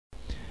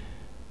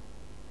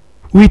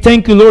We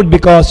thank you, Lord,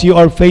 because you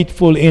are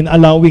faithful in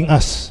allowing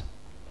us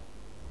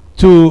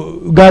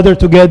to gather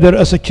together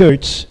as a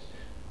church,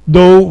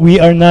 though we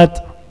are not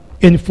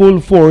in full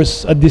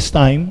force at this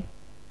time,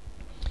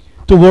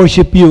 to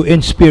worship you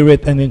in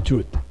spirit and in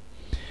truth.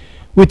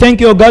 We thank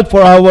you, O God,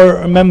 for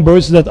our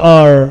members that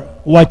are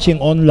watching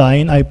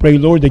online. I pray,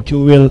 Lord, that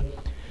you will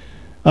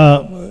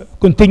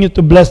continue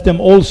to bless them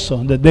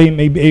also, that they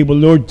may be able,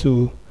 Lord,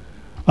 to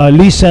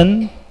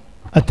listen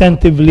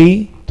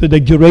attentively to the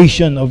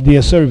duration of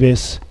the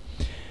service,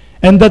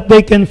 and that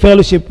they can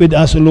fellowship with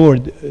us,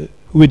 Lord,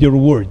 with your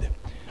word.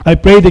 I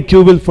pray that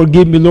you will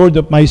forgive me, Lord,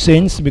 of my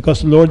sins,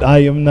 because, Lord, I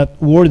am not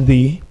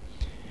worthy.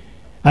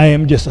 I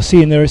am just a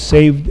sinner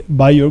saved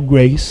by your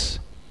grace,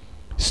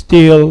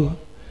 still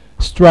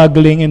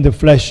struggling in the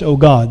flesh, O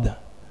God,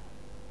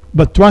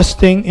 but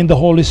trusting in the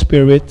Holy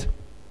Spirit,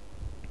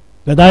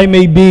 that I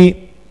may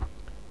be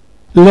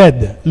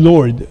led,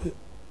 Lord,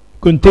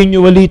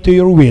 continually to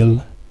your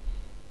will,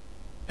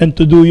 and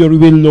to do your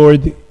will,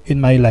 Lord, in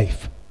my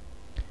life.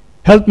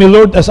 Help me,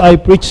 Lord, as I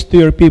preach to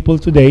your people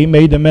today.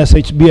 May the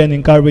message be an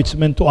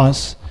encouragement to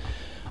us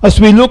as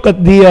we look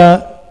at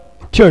the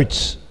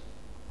church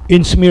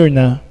in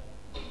Smyrna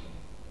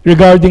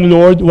regarding,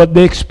 Lord, what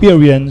they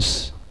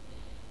experience.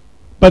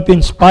 But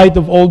in spite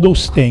of all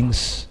those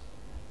things,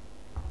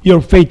 your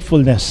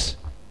faithfulness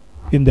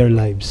in their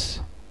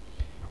lives.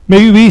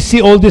 May we see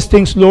all these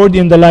things, Lord,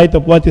 in the light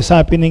of what is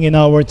happening in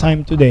our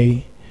time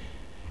today.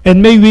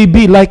 And may we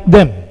be like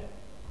them.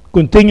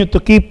 Continue to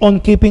keep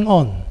on keeping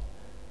on,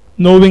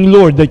 knowing,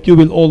 Lord, that you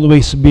will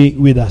always be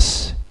with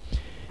us.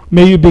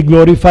 May you be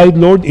glorified,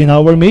 Lord, in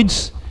our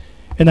midst.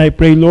 And I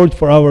pray, Lord,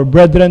 for our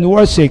brethren who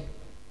are sick,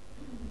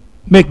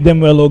 make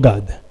them well, O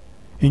God.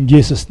 In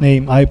Jesus'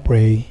 name I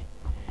pray.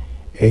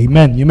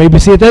 Amen. You may be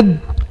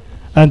seated.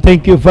 And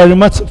thank you very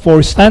much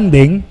for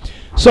standing.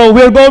 So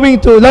we're going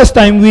to, last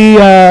time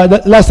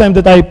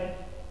that I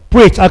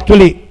preached,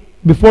 actually,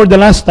 before the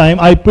last time,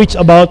 I preached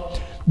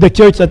about the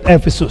church at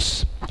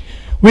Ephesus.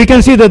 We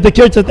can see that the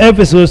church at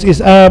Ephesus is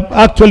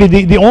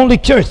actually the only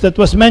church that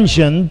was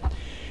mentioned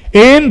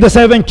in the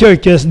 7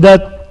 churches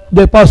that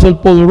the Apostle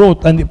Paul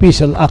wrote an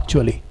epistle,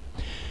 actually.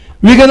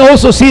 We can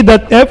also see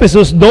that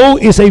Ephesus, though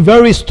is a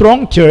very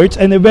strong church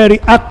and a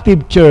very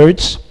active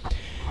church,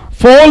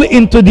 fall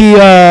into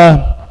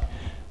the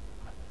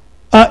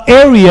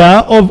area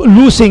of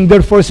losing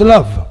their first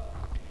love.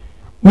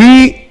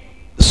 We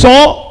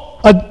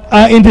saw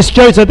in this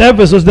church at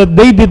Ephesus that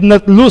they did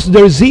not lose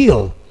their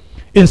zeal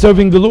in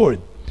serving the Lord.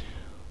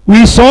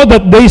 We saw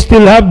that they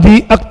still have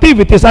the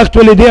activities.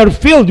 Actually, they are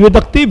filled with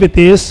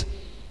activities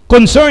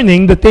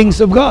concerning the things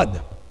of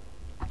God.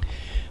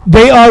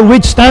 They are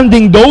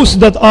withstanding those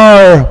that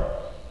are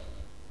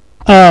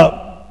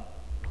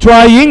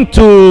trying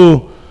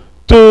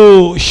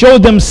to show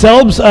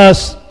themselves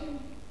as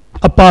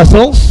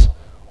apostles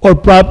or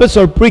prophets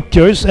or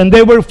preachers, and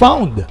they were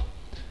found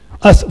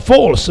as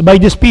false by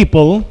these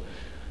people.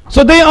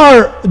 So they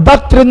are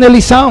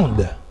doctrinally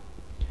sound.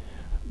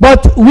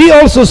 But we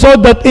also saw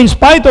that in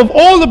spite of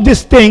all of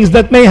these things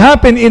that may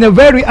happen in a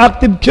very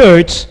active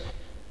church,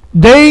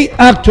 they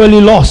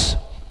actually lost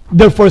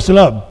their first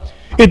love.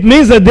 It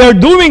means that they're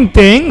doing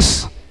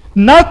things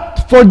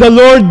not for the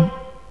Lord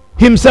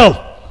himself,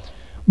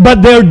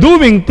 but they're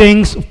doing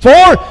things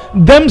for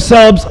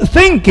themselves,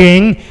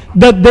 thinking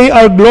that they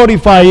are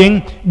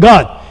glorifying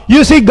God.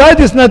 You see, God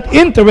is not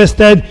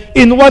interested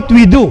in what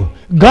we do.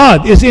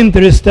 God is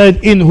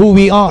interested in who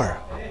we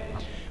are.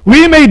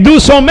 We may do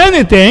so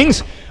many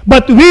things,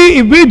 but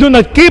if we do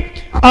not keep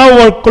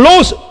our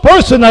close,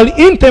 personal,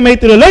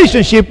 intimate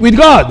relationship with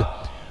God,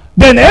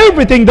 then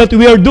everything that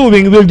we are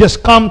doing will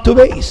just come to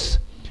waste.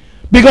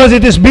 Because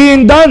it is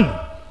being done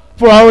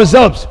for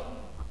ourselves.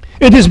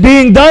 It is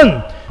being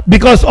done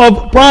because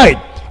of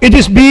pride. It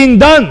is being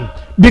done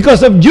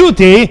because of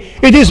duty.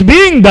 It is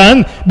being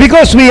done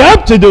because we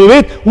have to do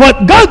it.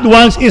 What God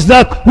wants is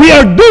that we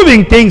are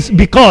doing things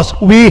because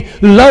we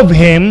love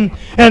Him.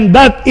 And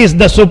that is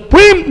the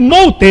supreme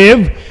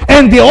motive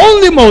and the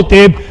only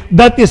motive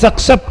that is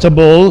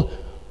acceptable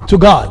to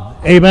God.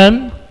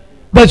 Amen?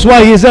 That's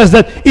why He says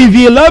that if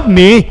you love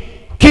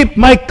me, keep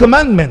my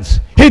commandments.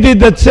 He did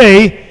not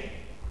say,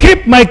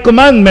 keep my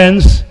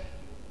commandments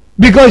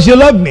because you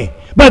love me.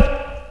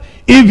 But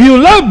if you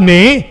love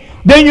me,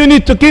 then you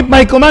need to keep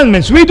my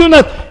commandments. We do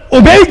not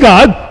obey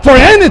God for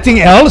anything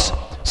else.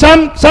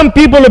 Some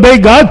people obey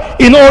God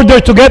in order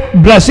to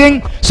get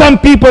blessing. Some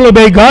people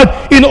obey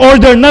God in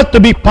order not to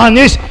be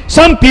punished.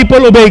 Some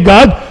people obey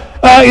God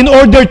in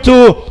order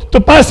to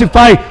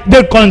pacify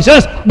their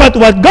conscience. But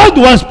what God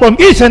wants from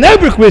each and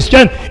every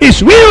Christian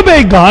is we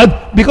obey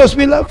God because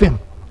we love Him.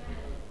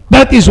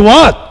 That is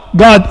what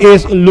God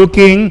is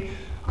looking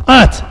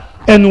at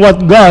and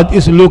what God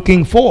is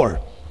looking for.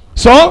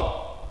 So,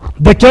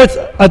 the church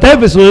at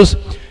Ephesus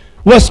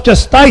was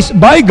chastised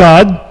by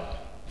God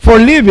for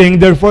leaving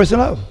their first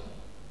love.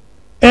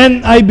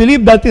 And I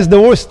believe that is the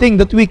worst thing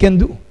that we can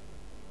do.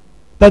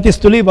 That is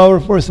to leave our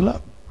first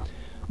love.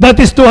 That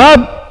is to have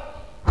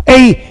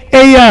a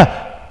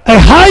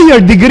higher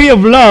degree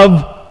of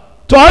love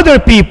to other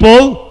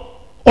people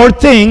or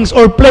things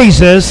or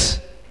places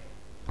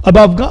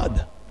above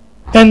God.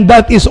 And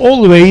that is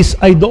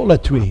always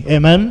idolatry.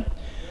 Amen?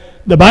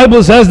 The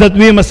Bible says that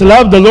we must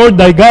love the Lord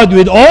thy God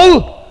with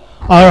all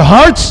our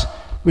hearts,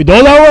 with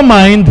all our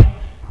mind,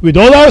 with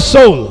all our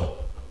soul,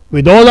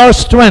 with all our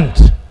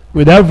strength,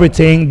 with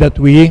everything that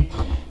we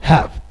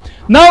have.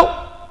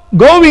 Now,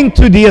 going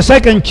to the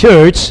second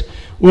church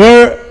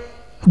where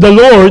the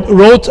Lord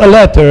wrote a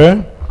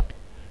letter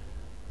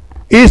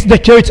is the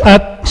church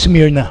at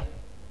Smyrna.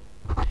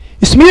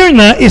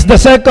 Smyrna is the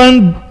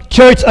second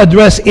church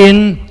address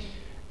in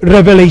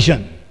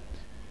Revelation.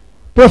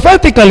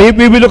 Prophetically, if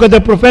we will look at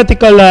the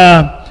prophetical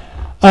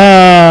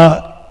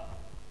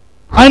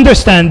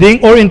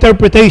understanding or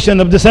interpretation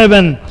of the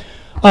seven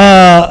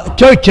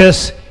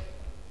churches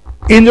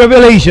in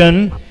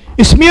Revelation,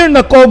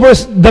 Smyrna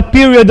covers the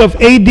period of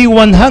AD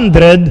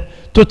 100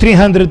 to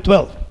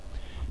 312.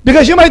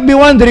 Because you might be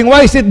wondering,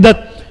 why is it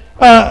that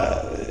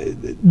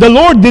the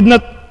Lord did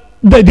not,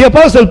 the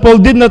Apostle Paul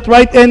did not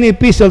write any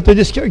epistle to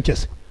these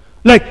churches?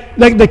 Like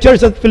the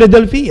church at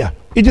Philadelphia.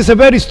 It is a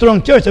very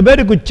strong church, a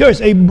very good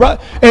church,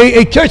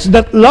 a church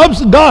that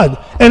loves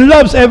God and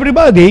loves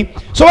everybody.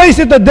 So why is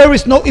it that there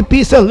is no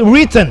epistle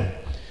written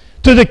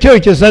to the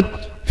churches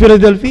at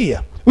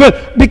Philadelphia? Well,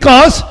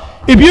 because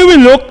if you will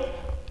look,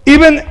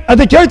 even at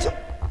the church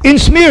in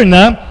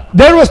Smyrna,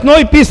 there was no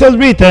epistle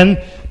written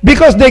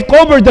because they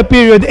covered the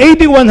period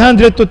AD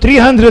 100 to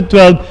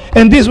 312,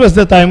 and this was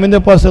the time when the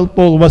Apostle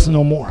Paul was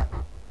no more.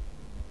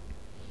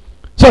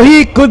 So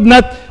he could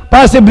not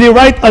possibly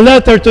write a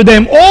letter to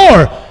them,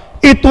 or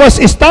it was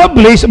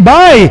established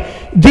by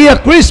the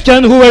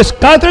Christians who were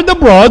scattered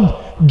abroad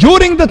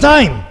during the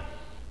time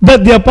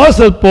that the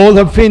Apostle Paul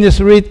had finished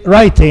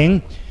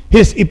writing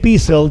his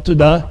epistle to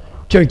the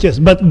churches.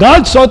 But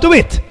God saw to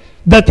it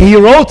that he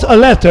wrote a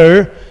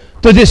letter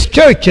to these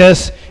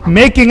churches,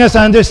 making us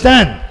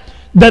understand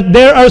that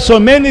there are so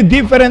many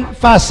different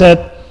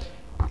facets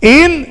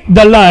in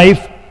the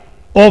life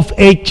of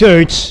a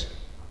church,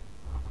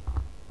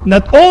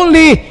 not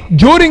only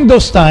during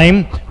those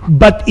times,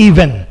 but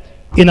even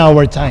in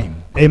our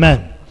time.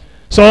 Amen.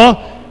 So,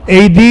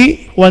 AD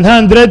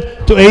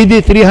 100 to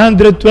AD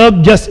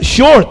 312, just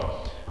short,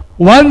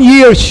 1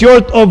 year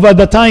short of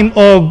the time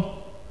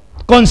of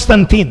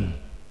Constantine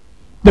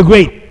the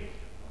Great,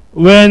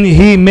 when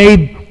he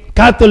made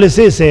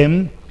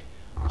Catholicism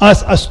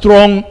as a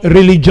strong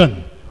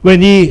religion. When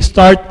he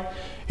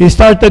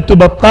started to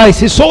baptize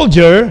his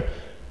soldier,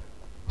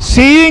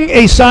 seeing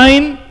a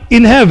sign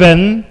in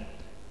heaven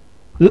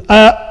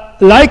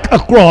like a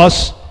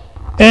cross,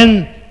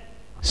 and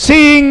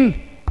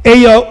seeing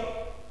a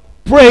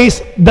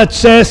phrase that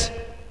says,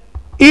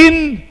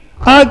 in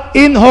hoc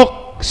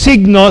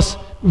signos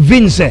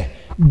vince,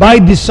 by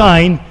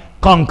design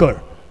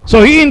conquer.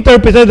 So he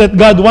interpreted that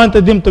God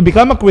wanted him to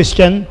become a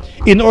Christian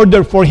in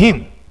order for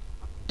him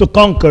to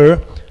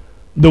conquer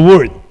the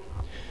world.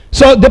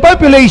 So the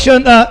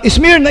population,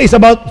 Smyrna is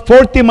about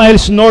 40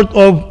 miles north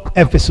of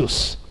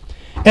Ephesus.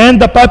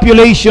 And the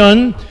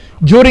population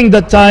during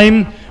that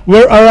time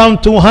were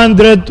around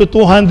 200 to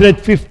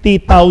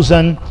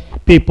 250,000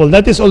 people.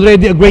 That is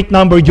already a great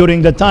number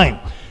during the time.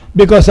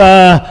 Because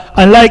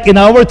unlike in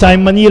our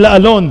time, Manila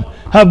alone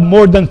have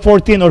more than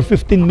 14 or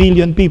 15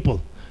 million people.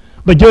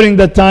 But during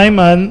that time,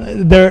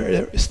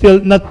 there are still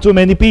not too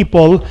many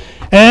people,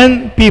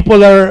 and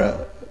people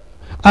are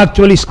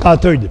actually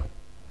scattered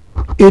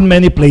in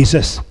many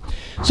places.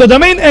 So the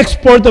main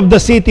export of the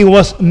city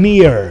was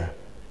myrrh.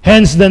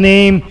 Hence the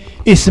name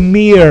is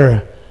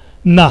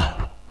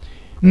Smyrna.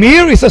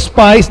 Myrrh is a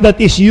spice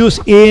that is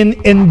used in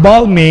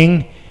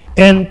embalming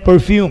and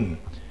perfume.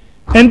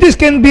 And this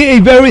can be a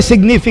very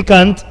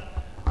significant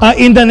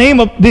in the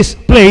name of this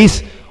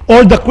place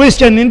or the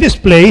Christian in this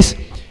place,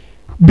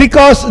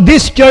 because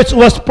this church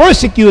was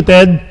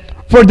persecuted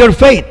for their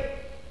faith.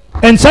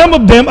 And some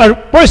of them are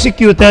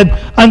persecuted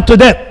unto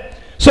death.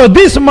 So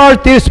these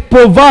martyrs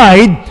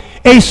provide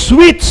a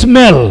sweet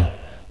smell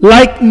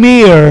like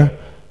myrrh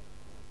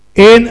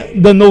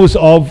in the nose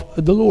of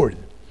the Lord.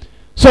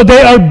 So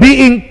they are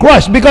being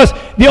crushed, because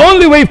the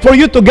only way for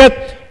you to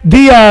get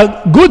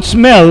the good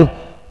smell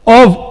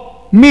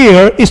of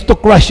myrrh is to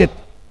crush it.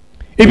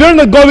 If you're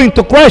not going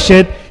to crush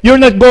it, you're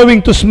not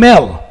going to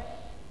smell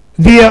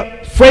the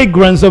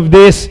fragrance of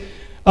this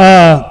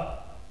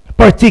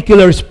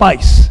particular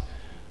spice.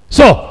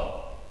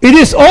 So it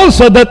is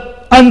also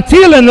that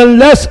until and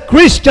unless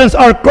Christians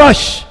are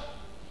crushed,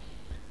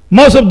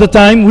 most of the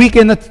time we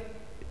cannot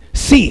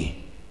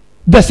see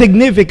the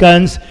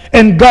significance,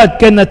 and God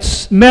cannot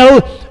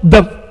smell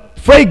the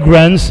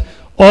fragrance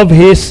of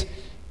His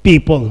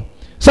people.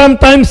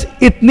 Sometimes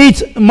it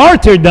needs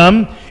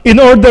martyrdom in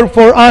order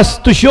for us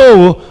to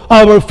show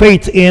our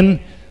faith in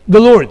the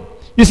Lord.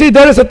 You see,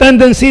 there is a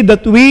tendency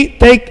that we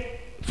take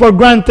for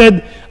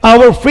granted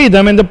our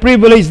freedom and the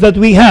privilege that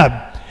we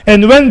have.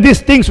 And when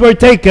these things were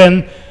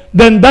taken,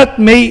 then that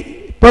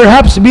may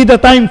perhaps be the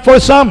time for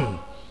some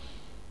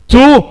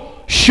to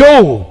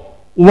show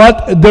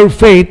what their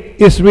faith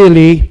is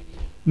really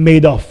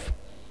made of.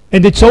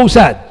 And it's so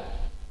sad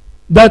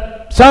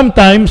that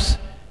sometimes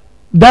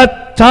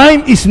that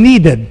time is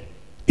needed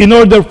in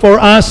order for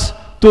us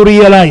to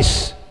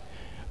realize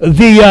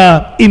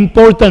the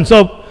importance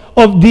of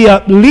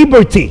the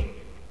liberty,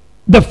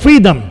 the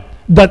freedom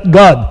that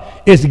God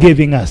is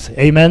giving us.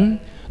 Amen?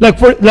 Like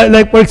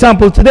for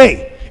example,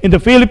 today, in the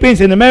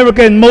Philippines, in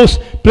America, in most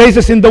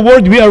places in the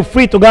world, we are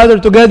free to gather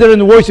together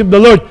and worship the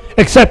Lord,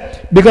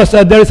 except because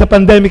there is a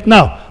pandemic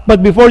now.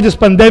 But before this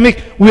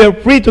pandemic, we are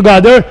free to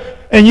gather,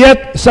 and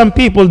yet some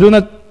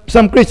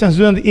Christians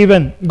do not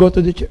even go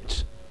to the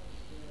church.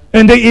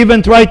 And they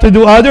even try to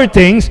do other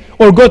things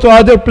or go to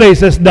other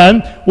places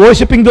than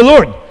worshiping the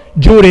Lord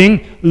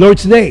during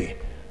Lord's Day.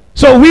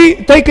 So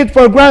we take it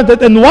for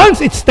granted, and once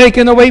it's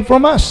taken away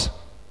from us,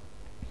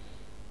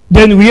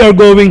 then we are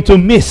going to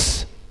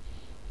miss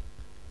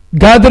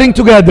gathering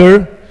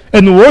together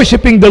and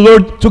worshiping the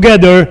Lord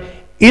together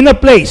in a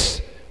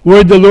place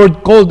where the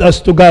Lord called us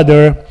to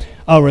gather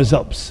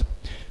ourselves.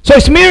 So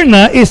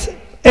Smyrna is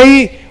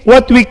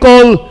what we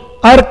call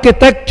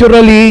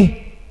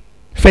architecturally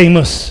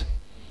famous.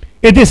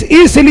 It is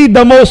easily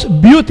the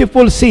most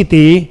beautiful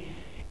city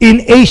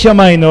in Asia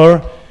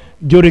Minor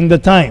during the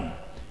time.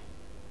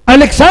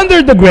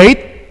 Alexander the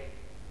Great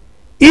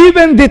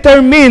even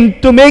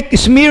determined to make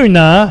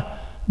Smyrna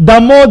the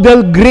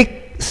model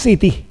Greek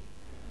city.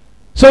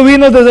 So we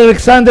know that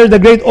Alexander the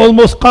Great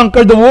almost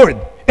conquered the world.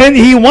 And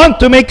he wanted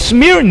to make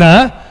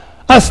Smyrna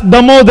as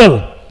the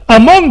model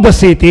among the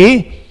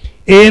city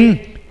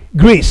in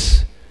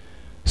Greece.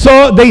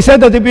 So they said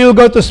that if you will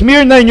go to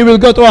Smyrna and you will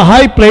go to a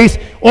high place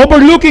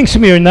overlooking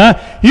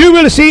Smyrna, you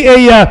will see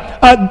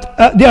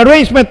the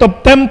arrangement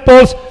of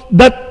temples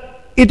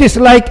that it is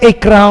like a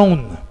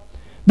crown.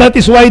 That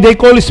is why they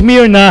call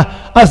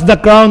Smyrna as the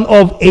crown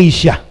of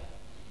Asia.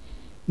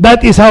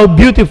 That is how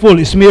beautiful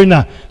is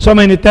Smyrna. So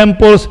many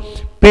temples,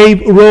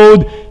 paved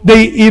road.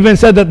 They even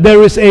said that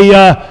there is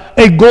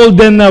a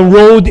golden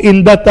road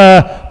in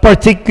that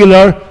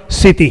particular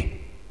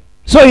city.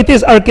 So it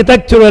is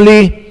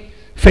architecturally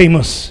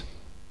famous.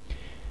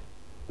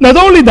 Not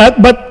only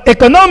that, but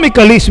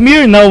economically,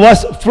 Smyrna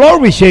was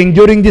flourishing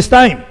during this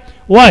time.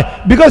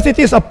 Why? Because it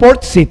is a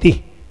port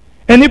city.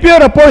 And if you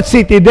are a port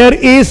city, there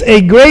is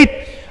a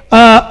great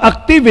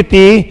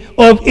activity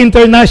of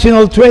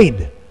international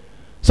trade.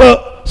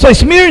 So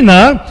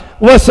Smyrna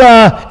was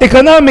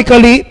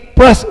economically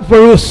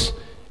prosperous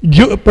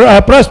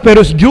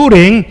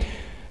during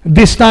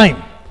this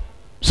time.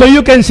 So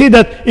you can see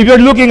that if you're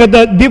looking at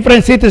the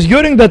different cities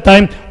during that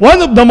time,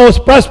 one of the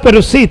most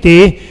prosperous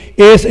city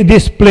is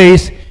this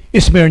place,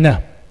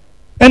 Smyrna.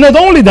 And not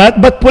only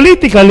that, but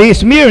politically,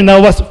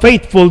 Smyrna was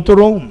faithful to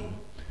Rome.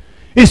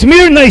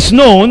 Smyrna is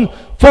known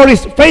for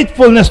its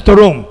faithfulness to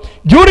Rome.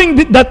 During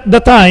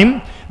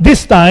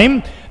this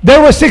time,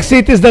 there were 6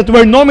 cities that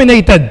were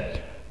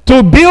nominated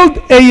to build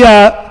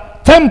a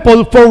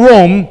temple for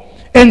Rome,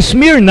 and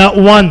Smyrna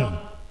won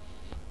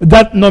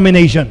that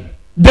nomination.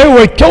 They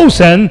were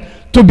chosen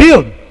to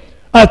build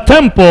a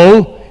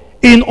temple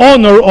in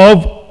honor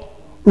of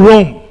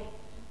Rome.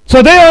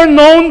 So they are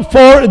known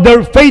for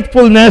their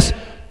faithfulness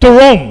to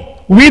Rome,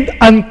 with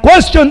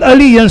unquestioned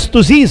allegiance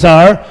to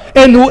Caesar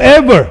and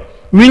whoever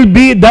will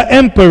be the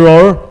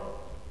emperor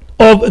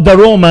of the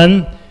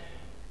Roman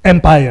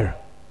Empire.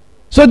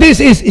 So this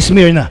is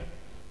Smyrna.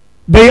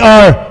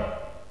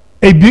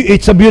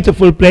 It's a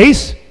beautiful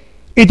place.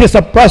 It is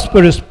a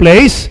prosperous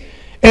place.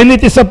 And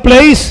it is a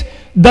place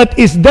that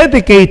is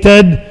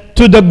dedicated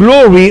to the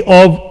glory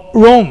of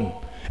Rome.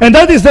 And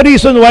that is the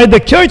reason why the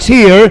church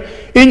here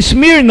in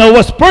Smyrna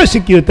was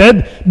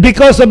persecuted,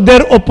 because of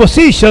their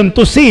opposition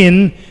to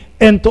sin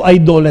and to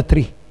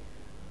idolatry.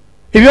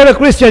 If you're a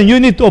Christian, you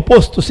need to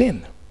oppose to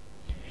sin.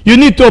 You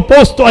need to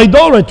oppose to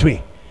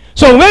idolatry.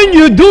 So when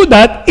you do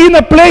that in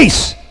a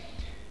place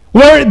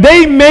where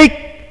they make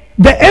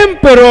the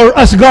emperor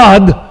as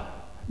God,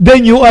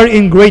 then you are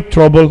in great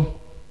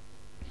trouble.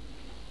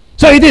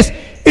 So it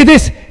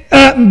is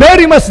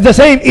very much the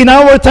same in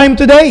our time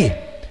today,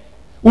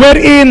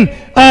 wherein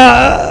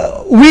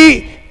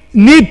we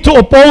need to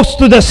oppose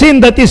to the sin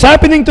that is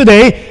happening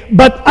today,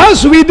 but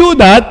as we do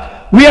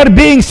that, we are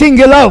being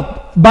singled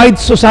out by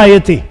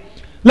society,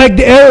 like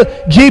the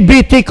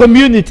LGBT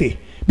community.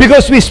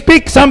 Because we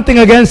speak something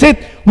against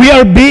it, we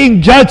are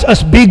being judged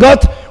as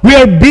bigot, we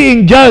are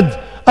being judged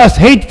as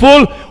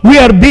hateful, we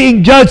are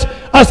being judged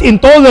as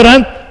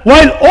intolerant,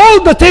 while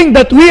all the thing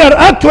that we are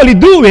actually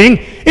doing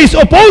is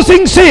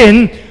opposing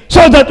sin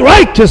so that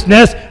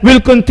righteousness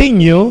will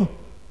continue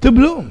to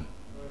bloom.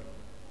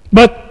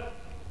 But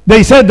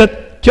they said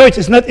that church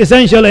is not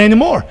essential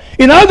anymore.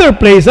 In other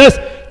places,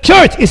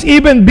 church is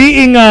even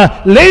being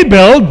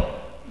labeled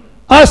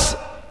as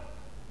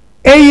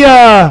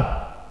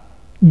a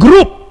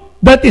group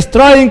that is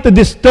trying to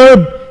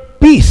disturb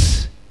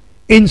peace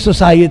in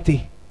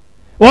society.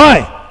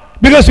 Why?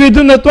 Because we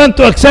do not want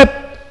to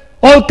accept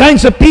all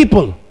kinds of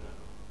people.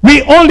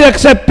 We only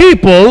accept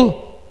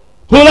people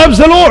who loves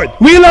the Lord.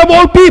 We love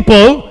all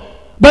people,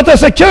 but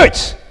as a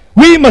church,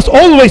 we must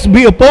always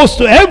be opposed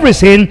to every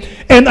sin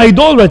and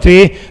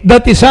idolatry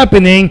that is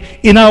happening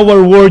in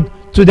our world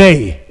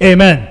today.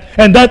 Amen.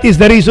 And that is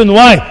the reason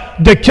why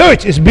the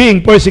church is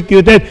being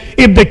persecuted.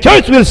 If the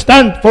church will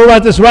stand for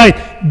what is right,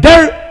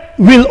 there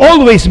will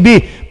always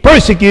be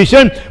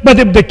persecution. But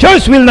if the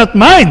church will not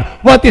mind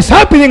what is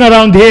happening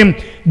around him,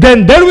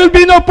 then there will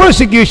be no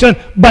persecution.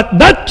 But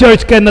that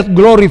church cannot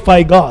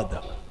glorify God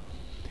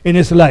in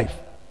his life,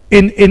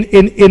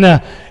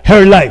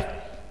 her life.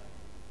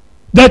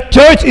 That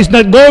church is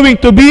not going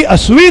to be a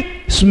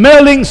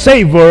sweet-smelling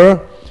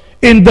savor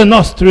in the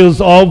nostrils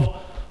of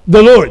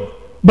the Lord.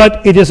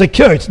 But it is a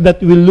church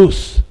that will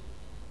lose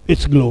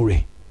its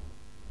glory.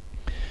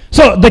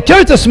 So, the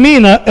church of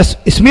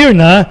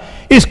Smyrna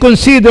is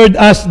considered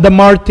as the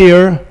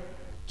martyr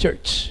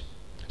church.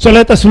 So,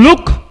 let us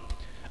look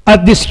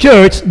at this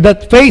church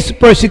that faced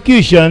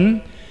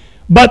persecution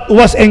but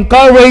was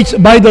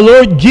encouraged by the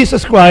Lord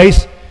Jesus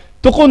Christ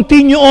to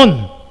continue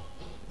on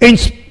in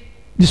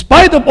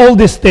despite of all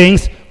these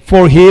things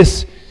for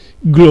His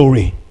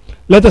glory.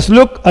 Let us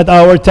look at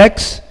our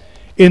text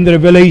in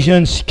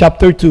Revelation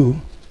chapter 2,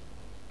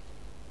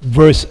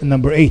 verse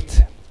number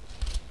 8.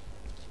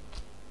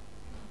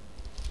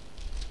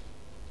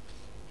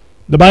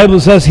 The Bible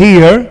says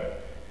here,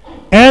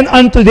 "And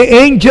unto the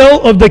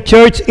angel of the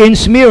church in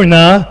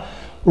Smyrna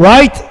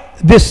write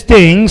these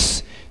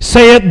things,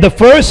 saith the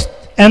first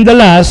and the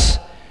last,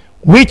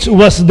 which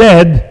was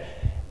dead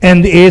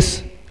and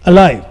is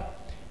alive."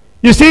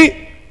 You see,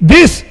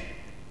 this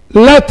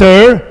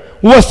letter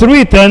was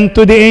written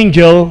to the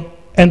angel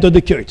and to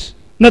the church.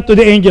 Not to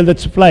the angel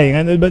that's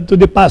flying, but to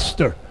the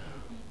pastor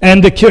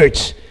and the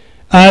church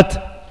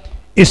at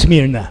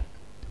Smyrna.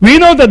 We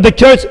know that the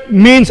church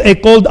means a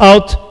called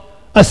out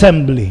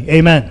assembly.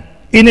 Amen.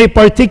 In a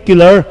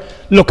particular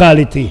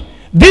locality.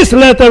 This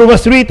letter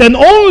was written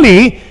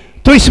only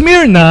to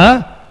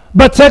Smyrna,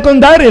 but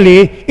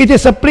secondarily, it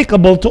is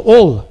applicable to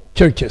all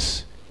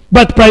churches.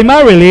 But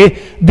primarily,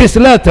 this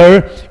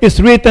letter is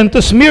written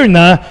to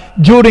Smyrna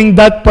during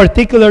that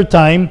particular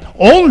time,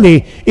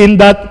 only in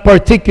that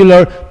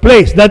particular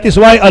place. That is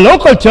why a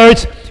local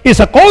church is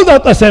a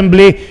called-out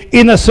assembly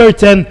in a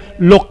certain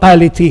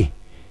locality.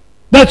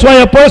 That's why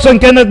a person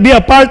cannot be a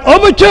part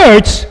of a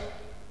church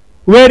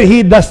where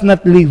he does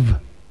not live.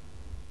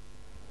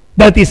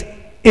 That is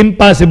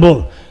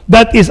impossible.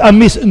 That is a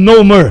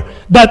misnomer.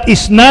 That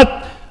is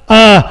not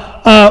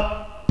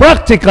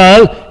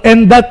practical,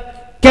 and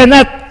that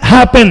cannot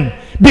happen,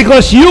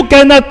 because you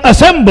cannot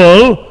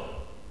assemble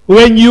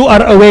when you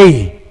are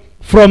away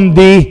from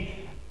the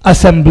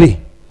assembly.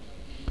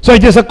 So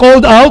it is a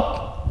called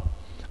out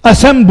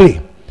assembly.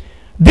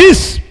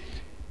 This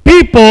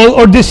people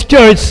or this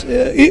church,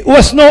 it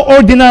was no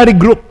ordinary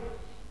group.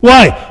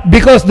 Why?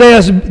 Because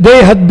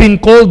they had been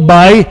called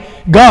by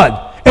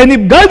God. And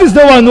if God is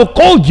the one who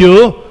called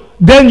you,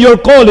 then your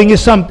calling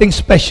is something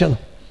special.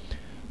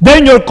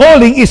 Then your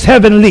calling is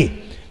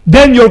heavenly.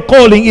 Then your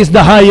calling is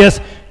the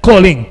highest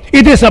calling.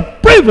 It is a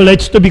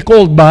privilege to be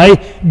called by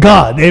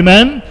God.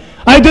 Amen?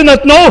 I do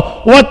not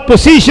know what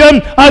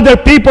position other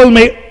people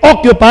may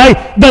occupy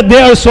that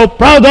they are so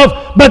proud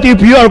of, but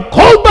if you are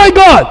called by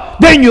God,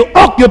 then you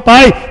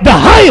occupy the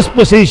highest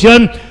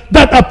position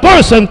that a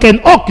person can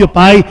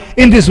occupy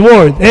in this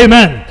world.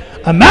 Amen?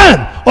 A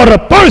man or a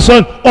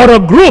person or a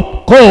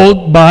group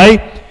called by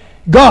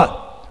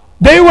God.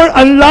 They were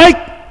unlike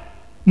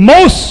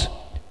most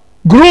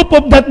group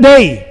of that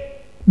day,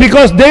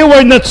 because they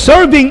were not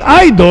serving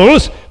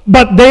idols,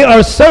 but they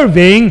are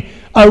serving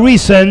a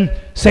risen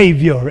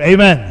Savior.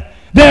 Amen.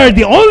 They are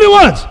the only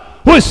ones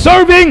who is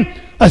serving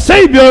a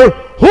Savior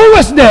who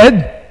was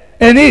dead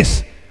and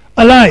is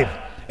alive.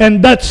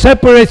 And that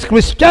separates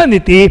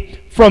Christianity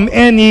from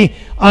any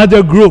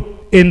other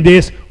group in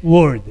this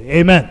world.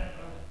 Amen.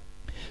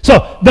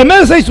 So, the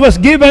message was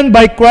given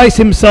by Christ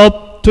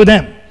Himself to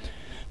them.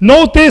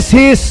 Notice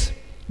His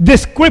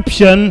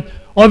description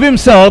of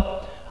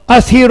Himself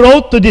as He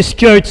wrote to this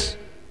church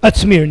at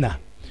Smyrna.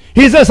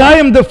 He says, "I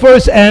am the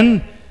first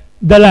and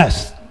the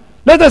last."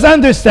 Let us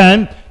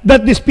understand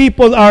that these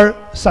people are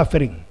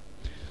suffering.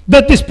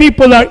 That these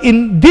people are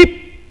in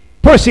deep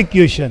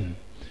persecution.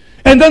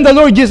 And then the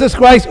Lord Jesus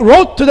Christ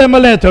wrote to them a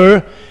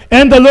letter,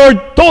 and the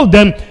Lord told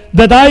them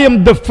that I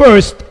am the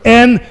first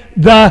and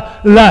the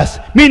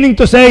last. Meaning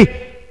to say,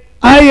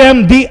 I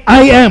am the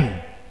I am.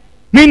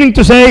 Meaning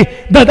to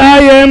say that I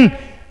am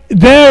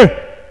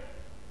there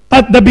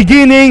at the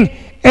beginning,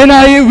 and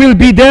I will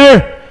be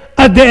there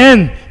at the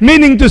end.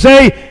 Meaning to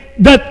say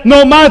that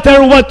no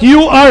matter what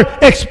you are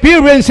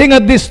experiencing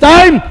at this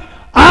time,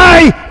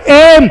 I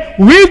am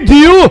with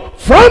you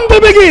from the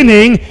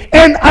beginning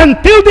and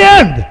until the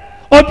end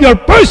of your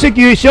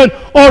persecution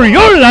or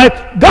your life.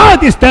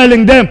 God is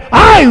telling them,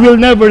 I will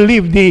never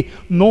leave thee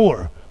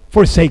nor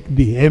forsake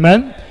thee.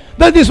 Amen?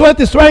 That is what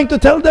He's trying to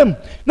tell them.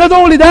 Not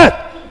only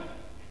that,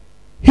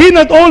 He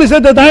not only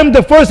said that I am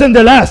the first and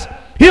the last,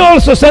 He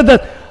also said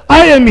that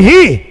I am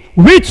He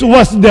which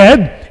was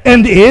dead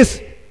and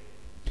is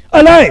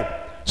alive.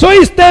 So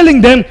He's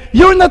telling them,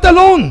 you're not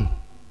alone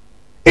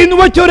in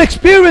what you're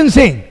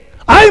experiencing.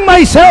 I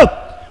myself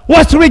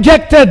was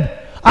rejected.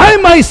 I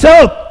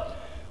myself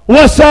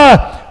was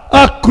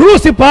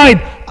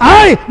crucified.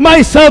 I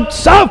myself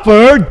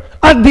suffered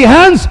at the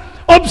hands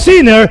of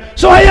sinner,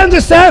 so I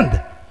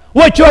understand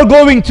what you are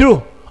going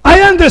through.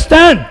 I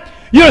understand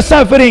your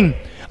suffering.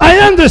 I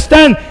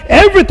understand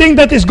everything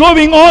that is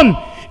going on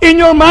in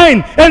your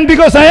mind. And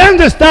because I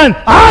understand,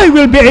 I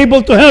will be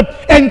able to help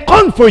and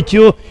comfort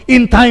you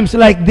in times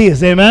like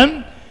this.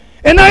 Amen?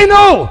 And I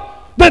know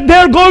that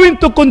they're going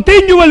to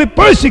continually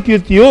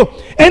persecute you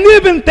and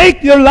even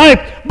take your life.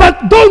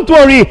 But don't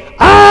worry,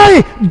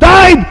 I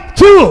died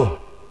too.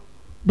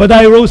 But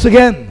I rose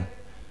again.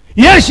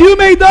 Yes, you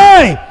may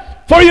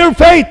die for your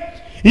faith.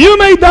 You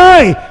may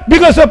die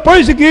because of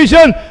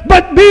persecution,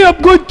 but be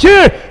of good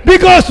cheer,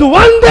 because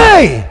one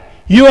day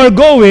you are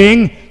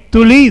going to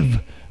live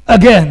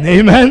again.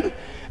 Amen?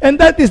 And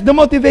that is the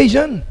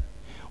motivation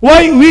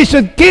why we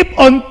should keep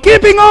on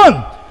keeping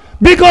on,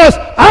 because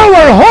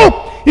our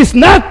hope is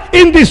not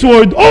in this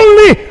world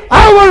only.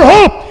 Our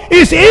hope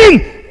is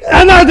in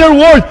another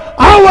world.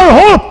 Our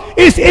hope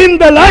is in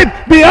the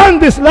life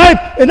beyond this life,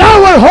 and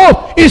our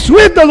hope is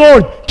with the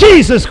Lord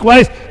Jesus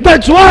Christ.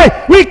 That's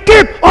why we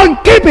keep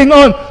on keeping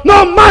on,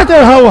 no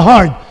matter how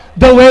hard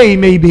the way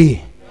may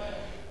be.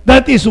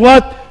 That is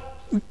what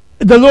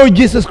the Lord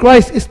Jesus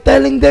Christ is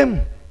telling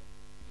them.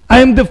 I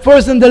am the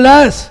first and the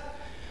last.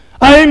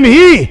 I am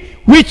He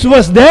which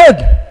was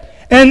dead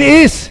and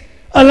is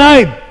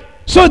alive.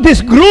 So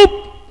this group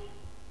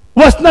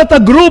was not a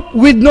group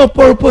with no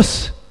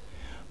purpose.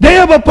 They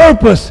have a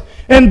purpose,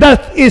 and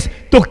that is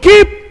to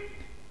keep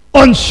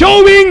on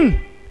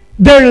showing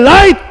their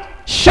light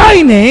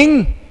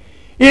shining,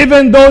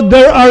 even though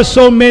there are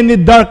so many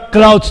dark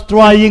clouds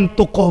trying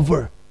to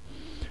cover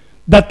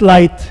that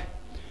light.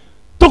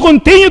 To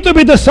continue to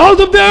be the salt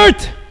of the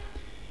earth,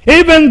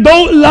 even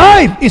though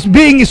life is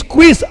being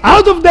squeezed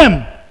out of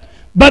them.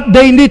 But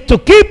they need to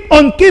keep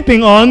on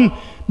keeping on,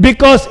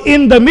 because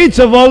in the midst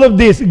of all of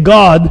this,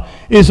 God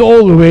is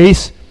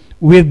always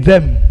with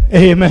them.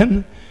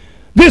 Amen.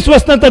 This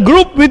was not a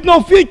group with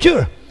no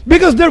future,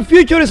 because their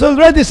future is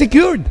already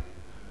secured.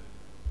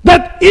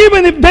 That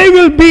even if they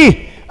will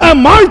be a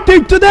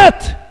martyr to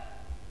that,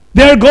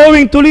 they are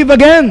going to live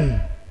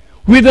again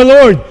with the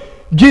Lord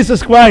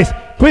Jesus Christ.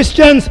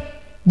 Christians,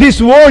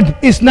 this world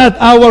is not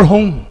our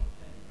home.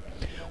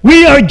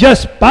 We are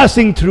just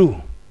passing through.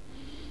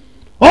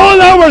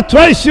 All our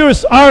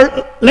treasures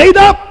are laid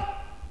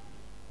up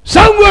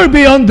somewhere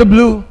beyond the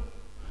blue.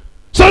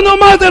 So no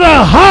matter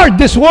how hard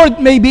this world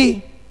may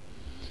be,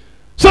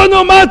 so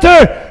no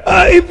matter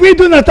if we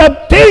do not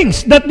have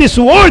things that this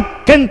world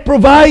can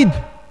provide,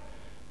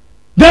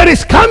 there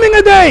is coming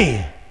a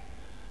day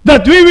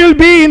that we will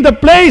be in the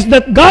place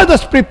that God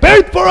has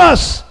prepared for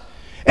us,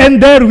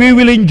 and there we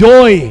will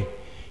enjoy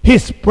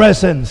His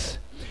presence,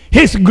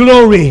 His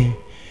glory,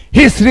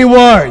 His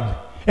reward,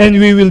 and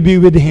we will be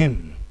with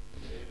Him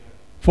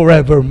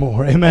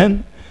forevermore.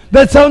 Amen?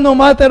 That's how, no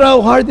matter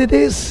how hard it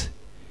is,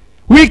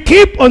 we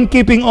keep on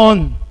keeping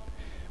on.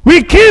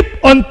 We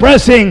keep on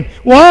pressing.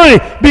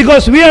 Why?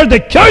 Because we are the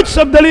church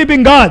of the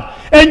living God.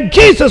 And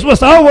Jesus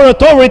was our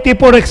authority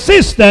for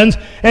existence,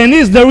 and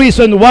is the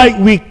reason why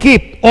we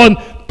keep on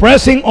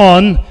pressing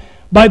on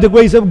by the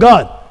grace of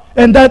God.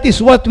 And that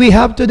is what we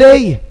have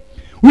today.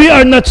 We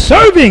are not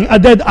serving a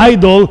dead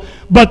idol,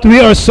 but we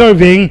are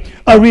serving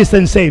a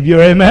risen Savior.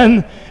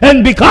 Amen?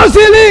 And because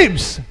He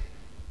lives,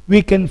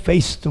 we can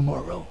face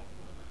tomorrow.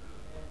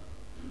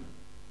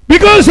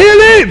 Because He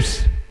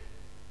lives,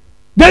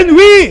 then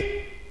we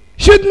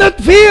should not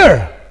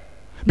fear,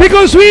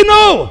 because we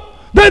know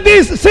that He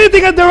is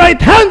sitting at the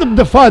right hand of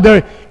the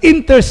Father,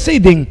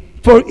 interceding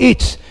for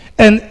each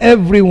and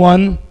every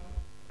one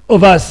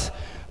of us.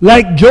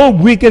 Like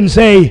Job, we can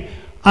say,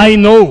 I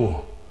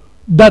know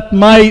that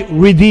my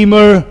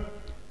Redeemer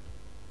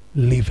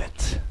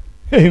liveth.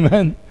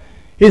 Amen.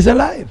 He's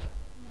alive.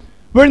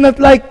 We're not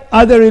like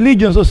other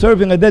religions who are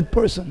serving a dead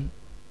person.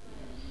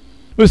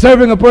 We're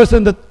serving a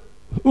person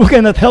who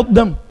cannot help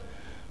them.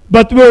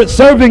 But we're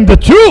serving the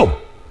true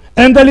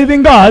and the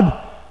living God,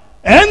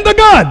 and the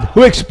God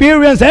who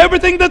experienced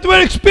everything that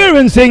we're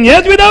experiencing,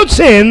 yet without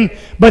sin,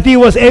 but He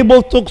was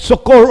able to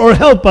succor or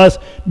help us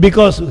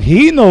because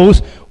He knows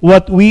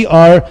what we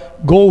are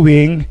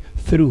going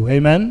through.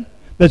 Amen?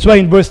 That's why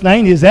in verse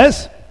 9 He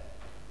says,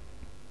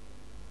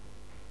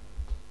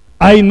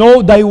 I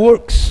know thy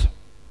works.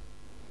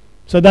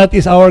 So that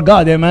is our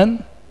God.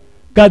 Amen?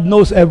 God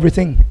knows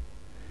everything.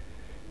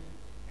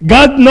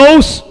 God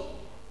knows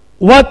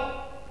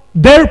what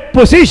their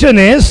position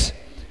is,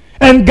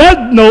 and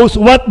God knows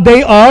what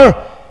they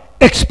are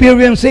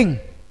experiencing.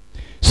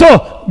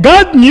 So,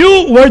 God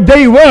knew where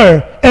they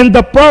were and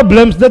the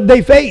problems that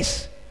they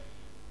face.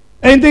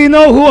 And do you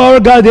know who our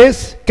God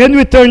is? Can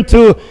we turn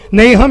to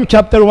Nahum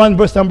chapter 1,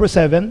 verse number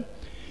 7?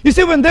 You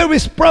see, when there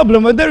is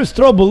problem, when there is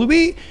trouble,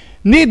 we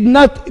need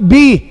not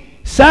be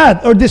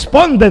sad or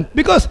despondent,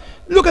 because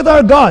look at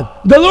our God.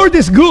 The Lord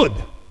is good,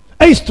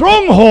 a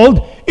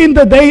stronghold in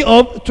the day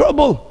of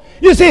trouble.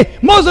 You see,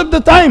 most of the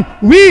time,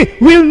 we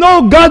will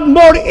know God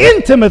more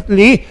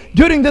intimately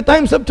during the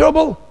times of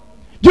trouble,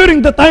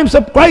 during the times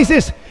of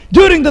crisis,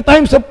 during the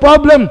times of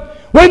problem,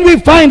 when we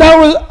find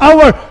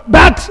our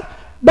backs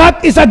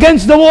back is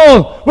against the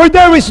wall, where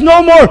there is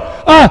no more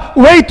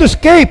way to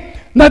escape,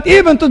 not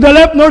even to the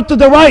left nor to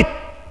the right.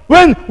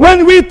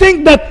 When we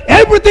think that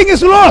everything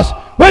is lost,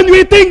 when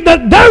we think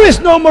that there is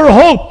no more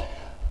hope,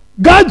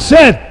 God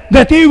said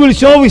that He will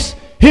show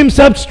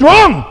Himself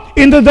strong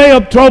in the day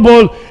of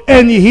trouble,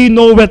 and He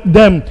knoweth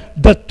them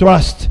that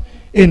trust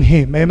in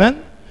Him.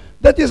 Amen?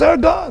 That is our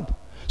God.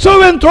 So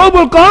when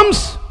trouble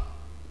comes,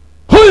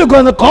 who are you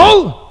going to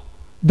call?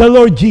 The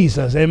Lord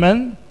Jesus.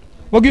 Amen?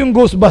 Huwag yung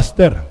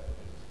Ghostbuster.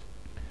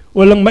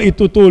 Walang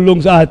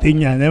maitutulong sa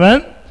atin yan.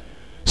 Amen?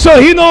 So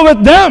He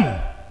knoweth them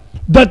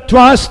that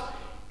trust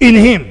in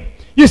Him.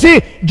 You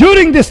see,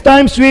 during these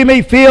times, we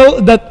may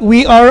feel that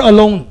we are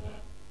alone.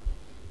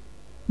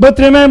 But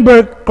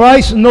remember,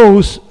 Christ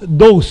knows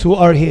those who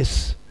are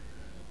His.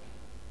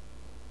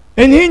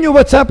 And He knew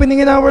what's happening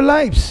in our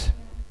lives.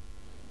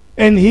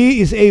 And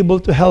He is able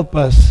to help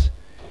us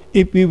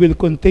if we will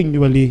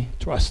continually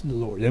trust the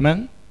Lord.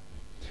 Amen?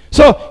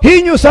 So,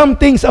 He knew some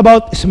things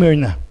about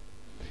Smyrna.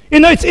 You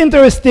know, it's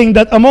interesting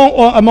that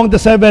among the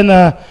 7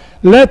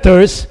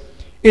 letters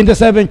in the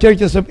 7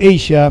 churches of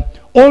Asia,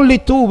 only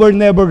 2 were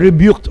never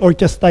rebuked or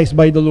chastised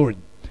by the Lord.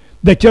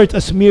 The church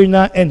of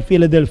Smyrna and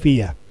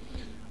Philadelphia.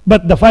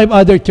 But the 5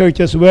 other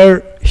churches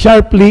were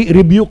sharply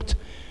rebuked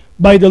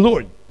by the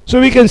Lord. So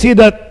we can see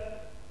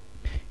that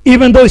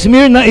even though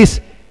Smyrna is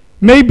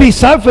maybe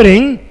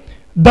suffering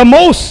the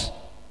most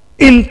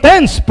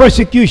intense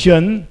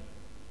persecution,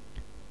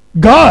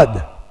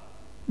 God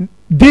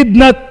did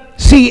not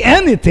see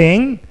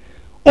anything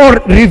or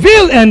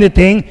reveal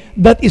anything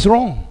that is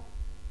wrong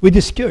with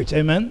this church.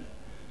 Amen?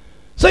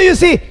 So you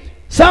see,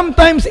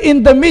 sometimes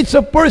in the midst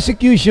of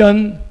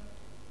persecution,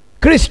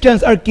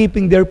 Christians are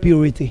keeping their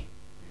purity.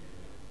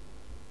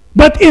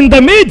 But in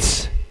the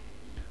midst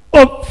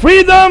of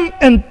freedom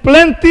and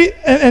plenty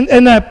and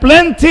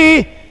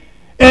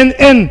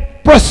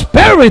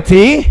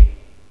prosperity,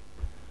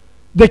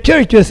 the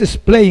churches is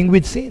playing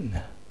with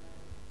sin.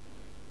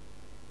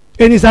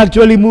 And is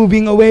actually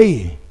moving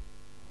away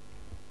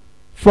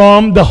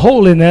from the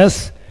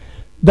holiness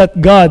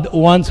that God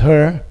wants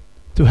her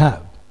to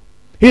have.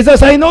 He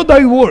says, I know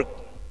thy work.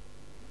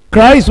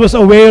 Christ was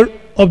aware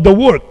of the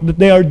work that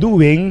they are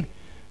doing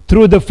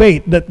through the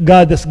faith that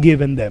God has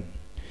given them.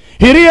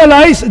 He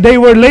realized they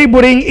were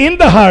laboring in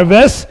the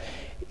harvest,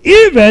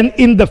 even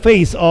in the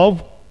face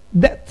of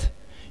death.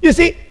 You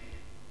see,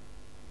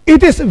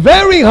 it is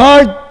very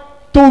hard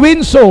to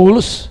win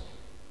souls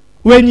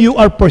when you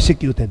are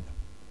persecuted.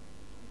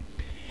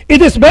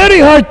 It is very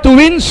hard to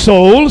win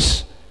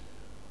souls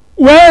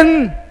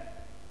when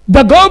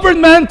the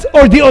government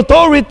or the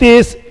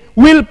authorities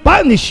will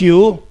punish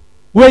you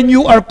when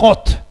you are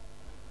caught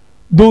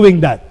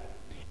doing that.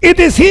 It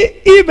is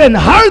even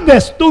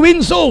hardest to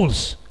win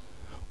souls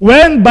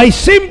when by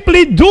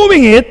simply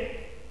doing it,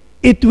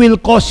 it will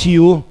cost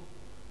you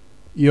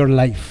your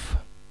life.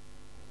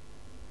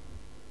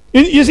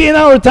 You see, in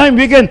our time,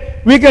 we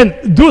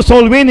can do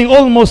soul winning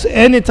almost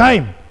any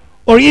time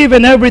or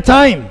even every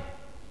time.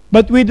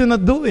 But we do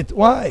not do it.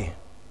 Why?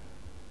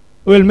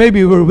 Well,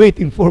 maybe we're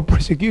waiting for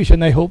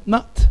persecution. I hope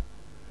not.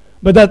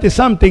 But that is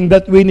something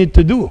that we need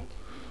to do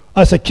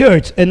as a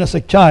church and as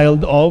a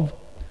child of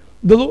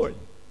the Lord.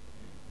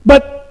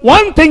 But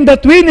one thing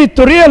that we need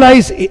to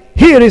realize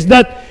here is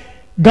that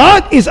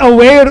God is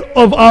aware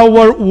of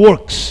our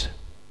works.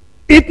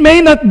 It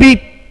may not be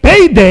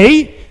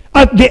payday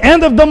at the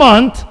end of the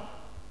month,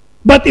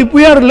 but if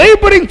we are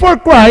laboring for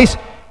Christ,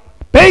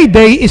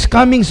 payday is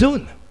coming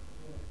soon.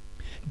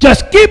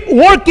 Just keep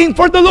working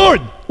for the Lord.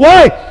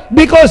 Why?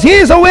 Because He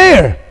is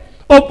aware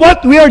of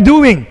what we are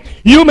doing.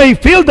 You may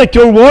feel that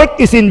your work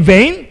is in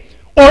vain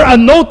or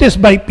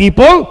unnoticed by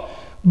people,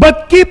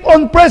 but keep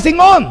on pressing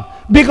on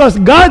because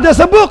God has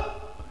a book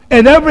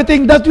and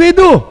everything that we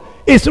do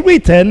is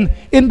written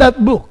in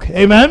that book.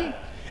 Amen?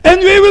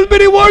 And we will be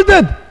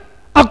rewarded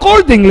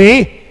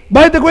accordingly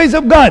by the grace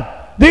of God.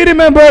 Do you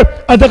remember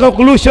at the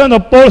conclusion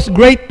of Paul's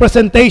great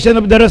presentation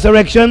of the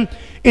resurrection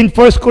in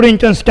 1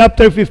 Corinthians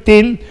chapter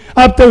 15,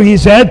 after he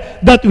said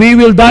that we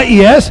will die,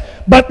 yes,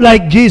 but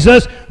like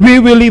Jesus, we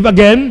will live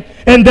again,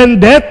 and then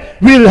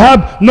death will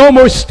have no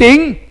more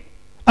sting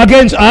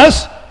against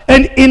us.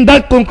 And in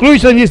that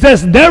conclusion, he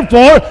says,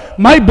 therefore,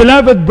 my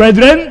beloved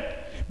brethren,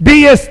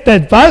 be ye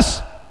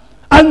steadfast,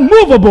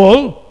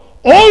 unmovable,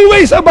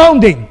 always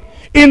abounding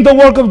in the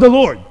work of the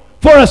Lord.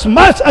 For as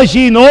much as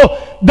ye know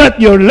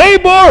that your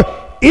labor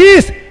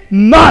is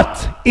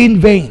not in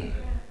vain.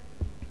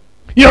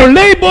 Your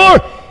labor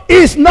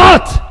is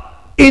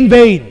not in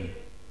vain.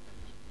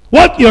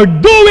 What you're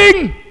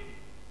doing,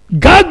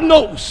 God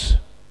knows.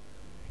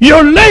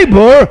 Your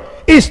labor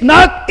is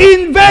not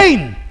in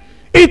vain.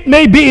 It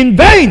may be in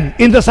vain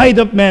in the sight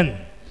of men.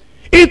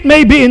 It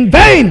may be in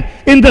vain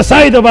in the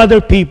sight of other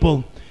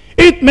people.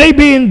 It may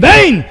be in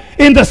vain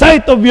in the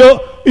sight of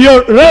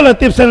your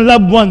relatives and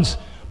loved ones.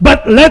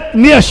 But let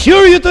me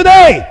assure you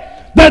today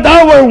that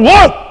our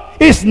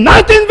work is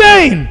not in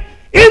vain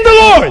in the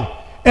Lord.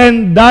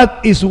 And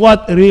that is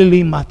what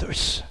really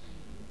matters.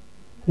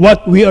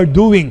 What we are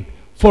doing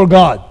for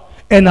God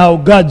and how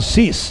God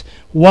sees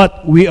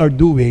what we are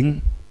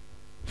doing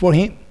for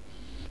Him.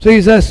 So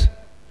He says,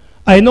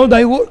 I know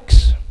thy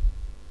works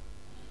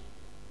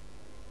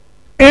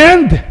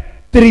and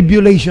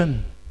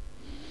tribulation.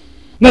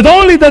 Not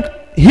only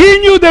that He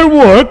knew their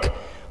work,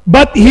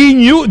 but He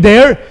knew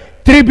their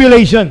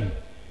tribulation.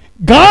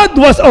 God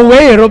was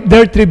aware of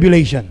their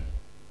tribulation.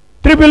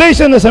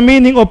 Tribulation has a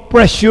meaning of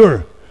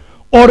pressure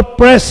or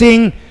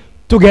pressing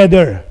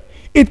together.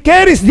 It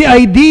carries the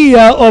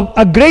idea of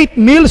a great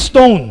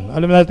millstone.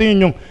 Alam natin yun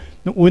yung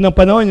unang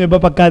panahon, yung iba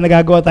pagka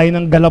nagagawa tayo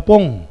ng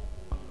galapong.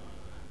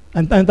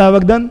 Ang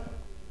tawag doon?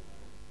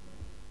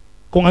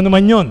 Kung ano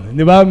man yun.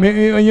 Di ba?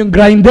 Yung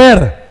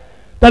grinder.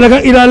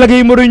 Talagang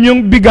ilalagay mo rin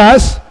yung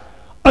bigas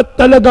at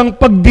talagang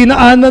pag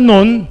dinaanan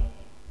nun,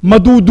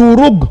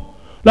 madudurog.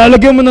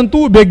 Lalagyan mo ng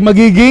tubig,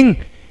 magiging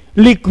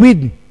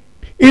liquid.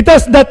 It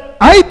has that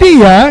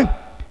idea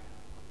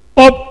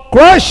of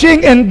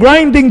crushing and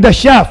grinding the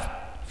chaff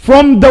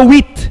from the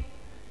wheat.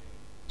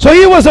 So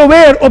he was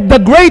aware of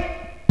the great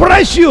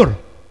pressure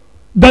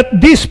that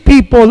these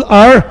people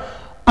are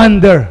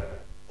under.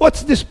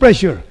 What's this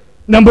pressure?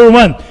 Number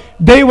one,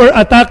 they were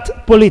attacked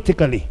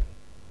politically.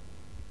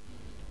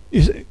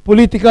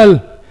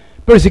 Political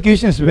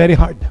persecution is very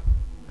hard.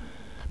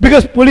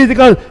 Because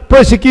political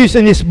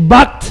persecution is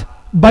backed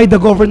by the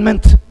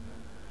government.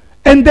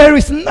 And there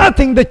is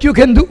nothing that you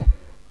can do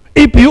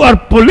if you are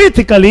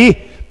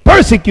politically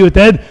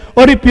persecuted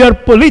or if you are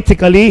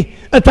politically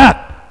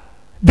attacked.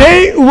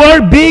 They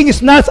were being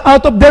snatched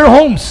out of their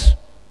homes,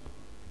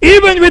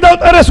 even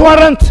without arrest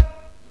warrant.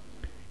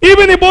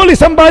 Even if only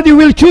somebody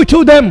will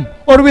choo-choo them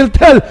or will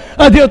tell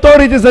the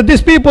authorities that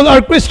these people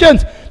are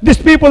Christians,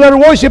 these people are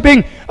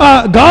worshiping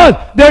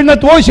God, they're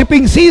not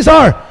worshiping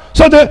Caesar.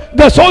 So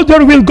the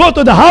soldier will go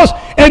to the house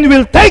and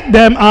will take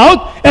them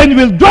out and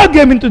will drag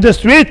them into the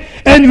street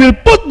and will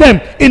put them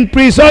in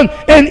prison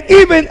and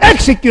even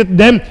execute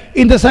them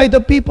in the sight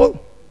of people,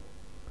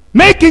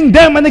 making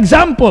them an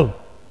example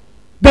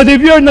that if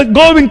you're not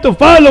going to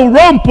follow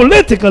Rome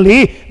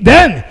politically,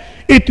 then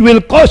it will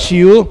cost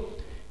you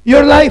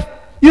your life.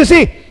 You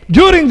see,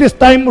 during this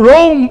time,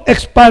 Rome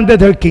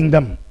expanded her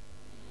kingdom.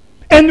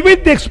 And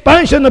with the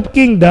expansion of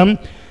kingdom,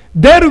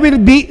 there will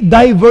be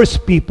diverse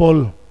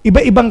people.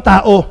 Iba-ibang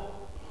tao,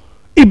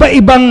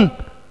 iba-ibang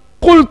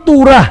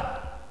kultura,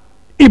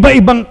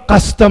 iba-ibang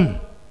custom.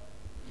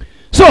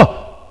 So,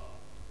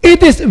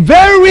 it is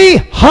very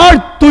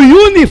hard to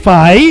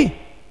unify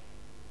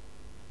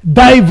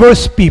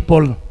diverse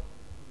people.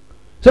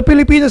 Sa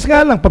Pilipinas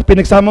nga lang, pag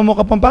pinagsama mo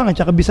Kapampangan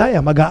at Bisaya,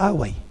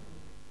 mag-aaway.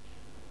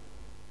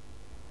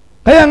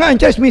 Kaya nga ang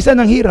church minsan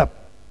ang hirap.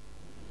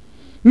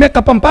 May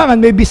Kapampangan,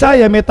 may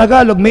Bisaya, may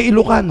Tagalog, may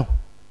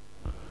Ilocano.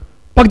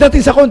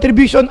 Pagdating sa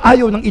contribution,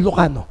 ayaw ng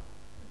Ilocano.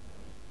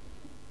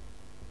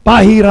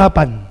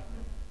 Pahirapan.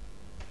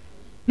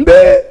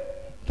 Hindi.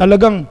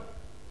 Talagang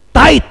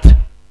tight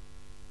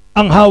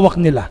ang hawak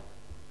nila.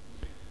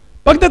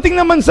 Pagdating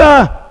naman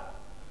sa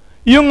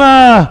yung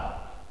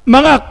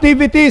mga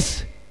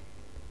activities,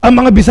 ang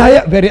mga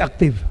Bisaya, very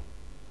active.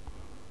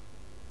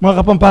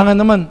 Mga Kapampangan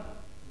naman,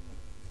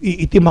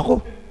 iitim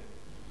ako.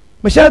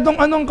 Masyadong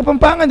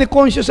Kapampangan,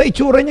 conscious sa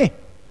itsura niya.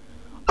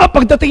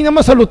 Pagdating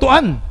naman sa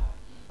lutuan,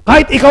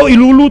 kahit ikaw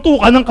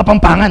iluluto ka ng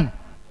Kapampangan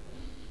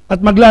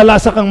at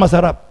maglalasa kang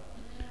masarap.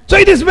 So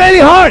it is very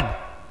hard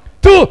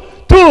to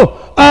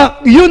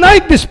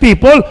unite these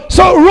people.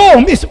 So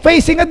Rome is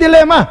facing a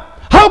dilemma.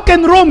 How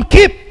can Rome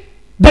keep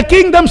the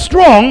kingdom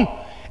strong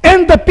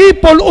and the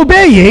people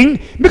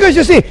obeying? Because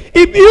you see,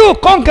 if you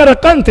conquer a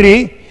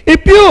country, if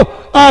you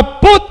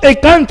put a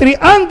country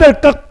under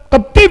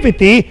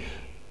captivity,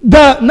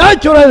 the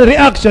natural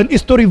reaction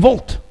is to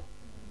revolt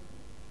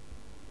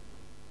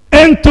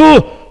and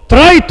to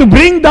try to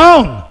bring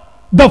down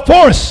the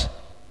force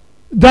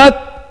that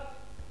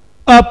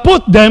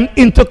put them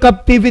into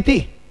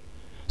captivity.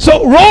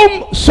 So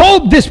Rome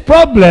solved this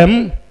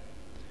problem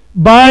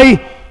by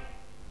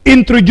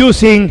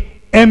introducing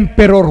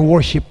emperor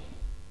worship.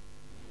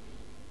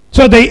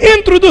 So they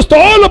introduced to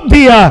all of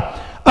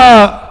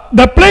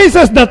the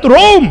places that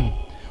Rome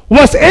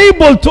was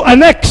able to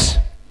annex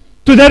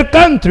to their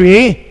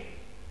country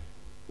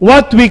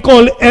what we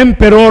call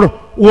emperor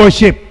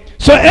worship.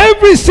 So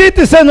every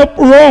citizen of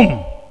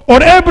Rome, or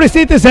every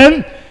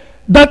citizen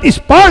that is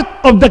part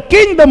of the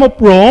kingdom of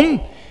Rome,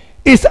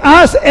 is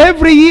asked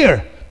every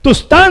year to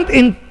stand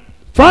in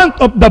front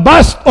of the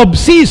bust of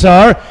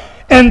Caesar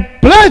and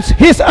pledge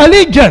his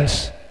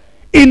allegiance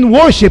in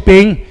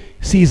worshiping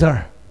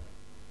Caesar.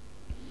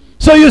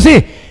 So you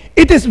see,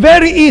 it is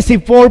very easy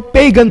for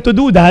pagan to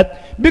do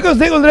that because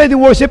they already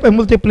worship a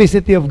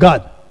multiplicity of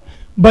God.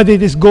 But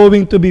it is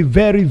going to be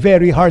very,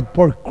 very hard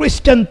for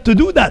Christian to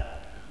do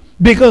that,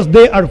 because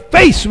they are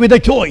faced with a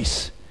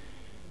choice.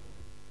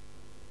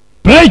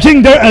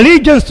 Pledging their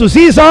allegiance to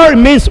Caesar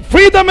means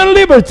freedom and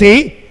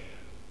liberty,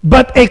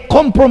 but a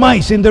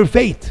compromise in their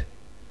faith.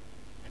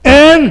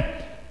 And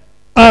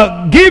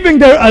giving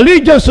their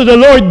allegiance to the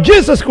Lord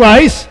Jesus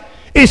Christ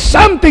is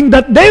something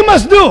that they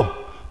must do,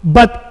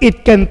 but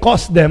it can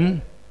cost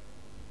them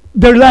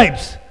their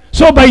lives.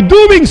 So by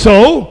doing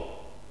so,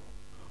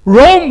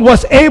 Rome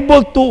was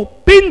able to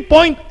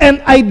pinpoint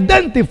and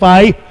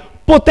identify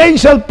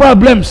potential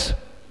problems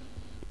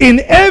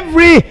in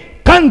every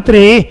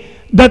country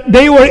that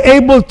they were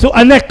able to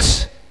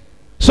annex,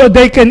 so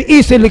they can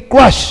easily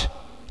crush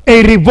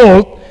a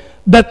revolt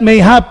that may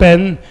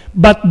happen.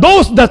 But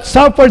those that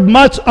suffered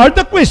much are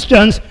the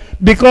Christians,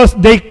 because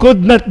they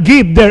could not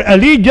give their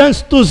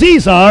allegiance to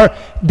Caesar.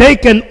 They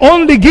can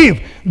only give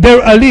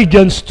their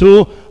allegiance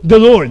to the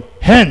Lord.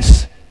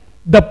 Hence,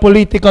 the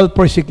political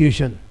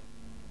persecution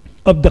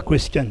of the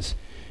Christians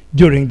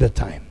during the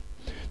time.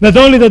 Not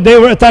only that they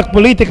were attacked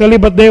politically,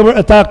 but they were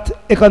attacked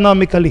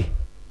economically.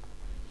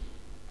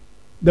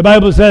 The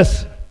Bible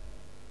says,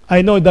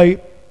 I know thy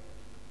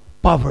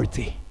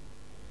poverty.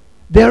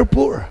 They are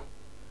poor.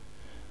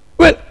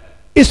 Well,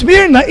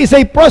 Smyrna is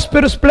a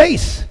prosperous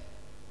place.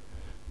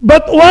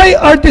 But why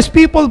are these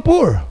people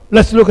poor?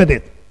 Let's look at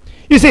it.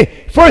 You see,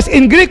 first,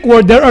 in Greek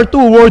word, there are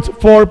two words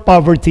for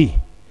poverty.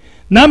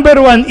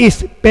 Number one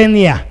is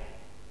penia.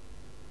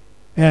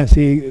 Ayan,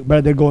 si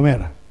Brother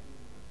Gomer.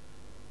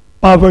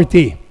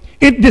 Poverty.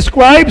 It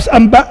describes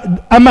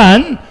a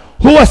man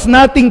who has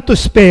nothing to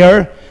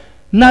spare,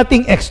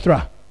 nothing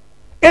extra.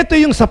 Ito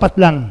yung sapat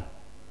lang.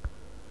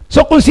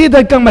 So,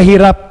 consider kang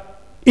mahirap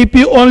if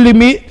you only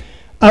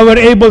were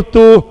able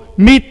to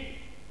meet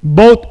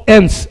both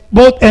ends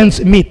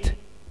meet.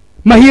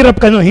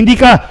 Mahirap ka nun, hindi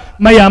ka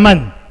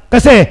mayaman.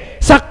 Kasi,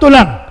 sakto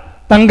lang.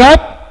 Tanggap,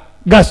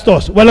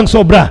 gastos, walang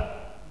sobra.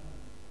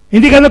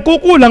 Hindi ka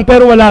nagkukulang,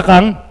 pero wala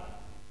kang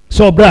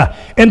sobra.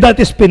 And that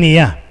is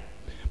penia.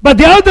 But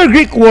the other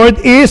Greek word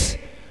is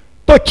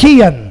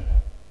tochian.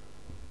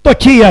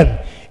 Tochian.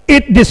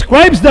 It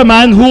describes the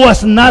man who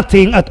was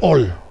nothing at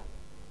all.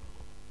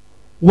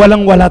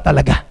 Walang-wala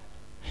talaga.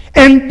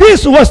 And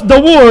this was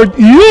the word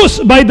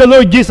used by the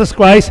Lord Jesus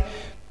Christ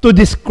to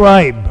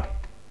describe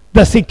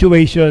the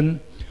situation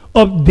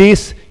of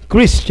these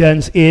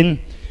Christians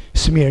in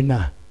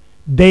Smyrna.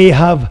 They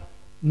have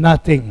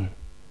nothing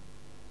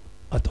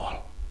at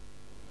all.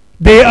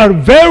 They are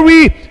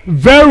very,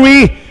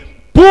 very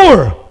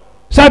poor.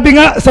 Sabi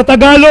nga sa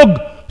Tagalog,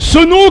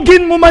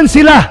 sunugin mo man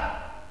sila,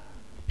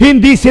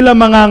 hindi sila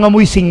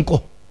mangangamoy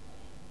singko.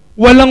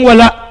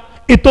 Walang-wala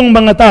itong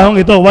mga taong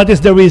ito. What is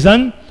the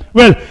reason?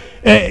 Well,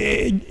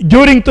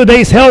 during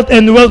today's health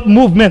and wealth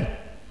movement,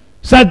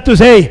 sad to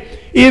say,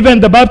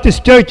 even the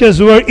Baptist churches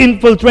were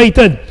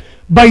infiltrated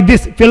by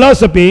this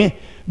philosophy.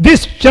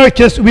 These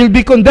churches will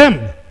be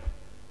condemned.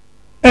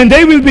 And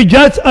they will be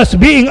judged as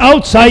being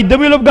outside the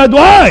will of God.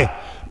 Why?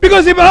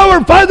 Because if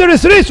our Father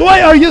is rich,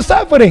 why are you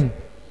suffering?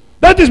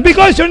 That is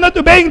because you're not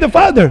obeying the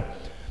Father.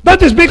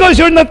 That is because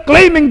you're not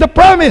claiming the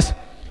promise.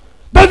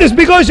 That is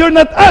because you're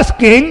not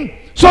asking,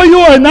 so you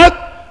are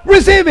not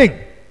receiving.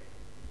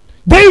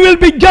 They will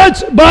be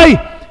judged by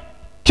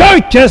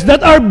churches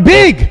that are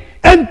big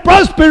and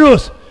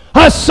prosperous,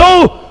 has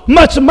so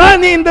much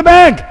money in the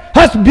bank,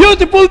 has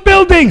beautiful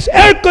buildings,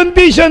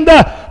 air-conditioned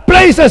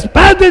places,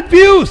 padded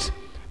views.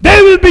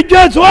 They will be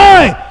judged.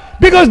 Why?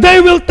 Because they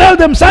will tell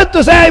them, sad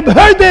to say, I've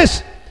heard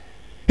this.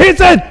 He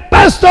said,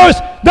 pastors,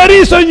 the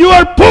reason you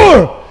are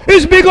poor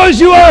is because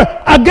you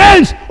are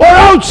against or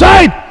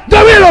outside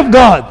the will of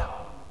God.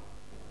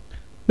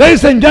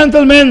 Ladies and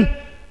gentlemen,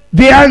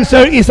 the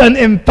answer is an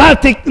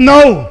emphatic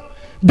no.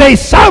 They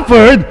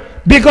suffered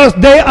because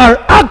they are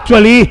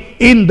actually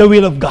in the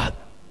will of God.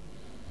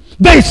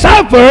 They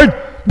suffered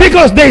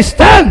because they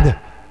stand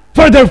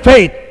for their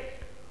faith.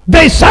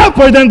 They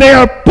suffered and they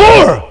are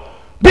poor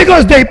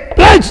because they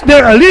pledged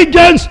their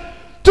allegiance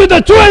to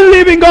the true and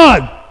living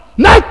God,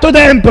 not to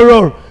the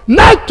emperor,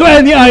 not to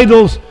any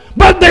idols,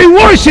 but they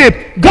worship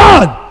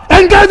God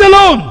and God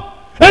alone.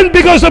 And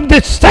because of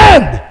this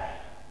stand,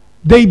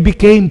 they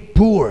became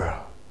poor.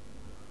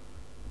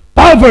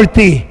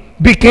 Poverty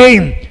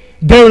became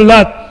their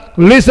lot.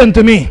 Listen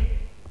to me.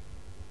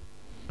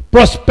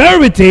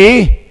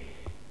 Prosperity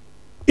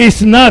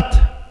is not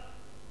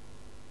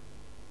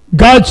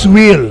God's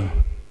will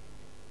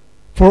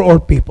for all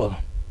people.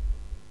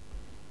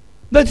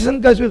 That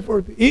isn't God's will for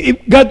all people.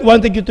 If God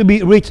wanted you to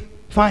be rich,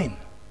 fine.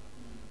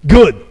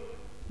 Good.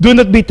 Do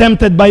not be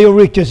tempted by your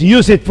riches.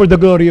 Use it for the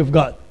glory of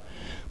God.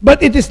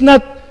 But it is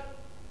not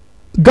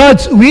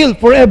God's will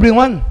for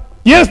everyone.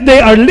 Yes, they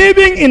are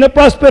living in a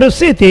prosperous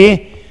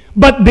city,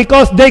 but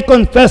because they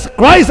confess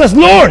Christ as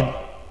Lord,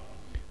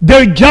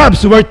 their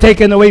jobs were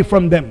taken away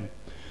from them.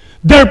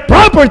 Their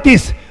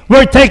properties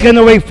were taken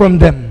away from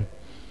them.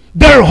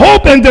 Their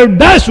hope and their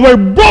dash were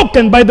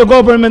broken by the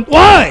government.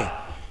 Why?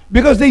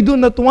 Because they do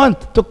not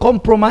want to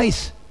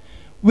compromise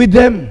with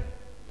them.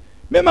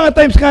 May mga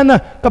times ka na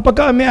kapag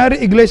ka may-ari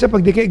iglesia,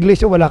 pag di ka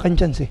iglesia, wala kang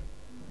chance eh.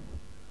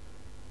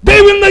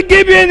 They will not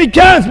give you any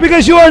chance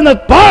because you are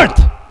not part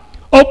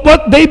of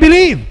what they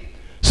believe.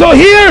 So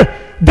here,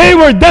 they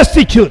were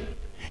destitute.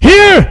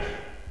 Here,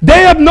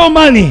 they have no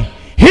money.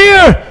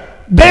 Here,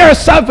 they are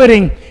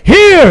suffering.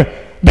 Here,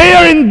 they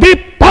are in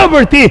deep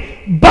poverty.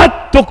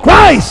 But to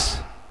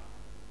Christ,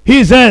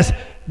 He says,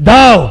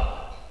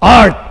 thou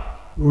art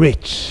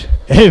rich.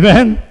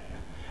 Amen?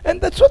 And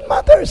that's what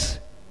matters.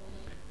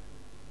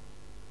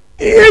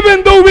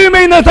 Even though we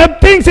may not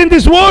have things in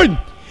this world,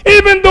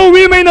 even though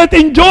we may not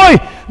enjoy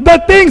the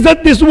things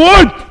that this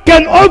world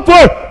can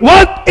offer,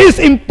 what is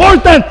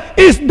important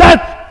is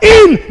that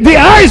in the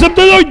eyes of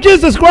the Lord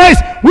Jesus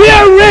Christ, we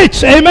are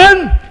rich.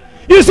 Amen?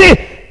 You see,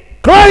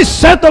 Christ's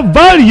set of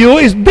value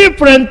is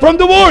different from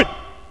the world.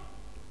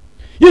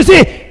 You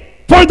see,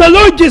 for the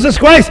Lord Jesus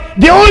Christ,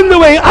 the only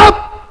way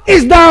up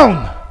is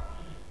down.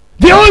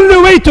 The only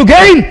way to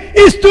gain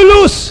is to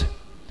lose.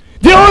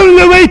 The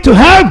only way to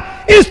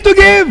have is to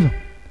give.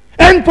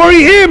 And for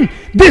Him,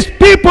 these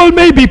people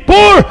may be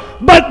poor,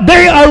 but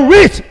they are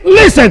rich.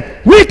 Listen,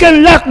 we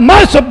can lack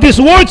much of this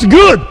world's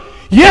good,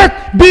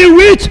 yet be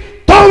rich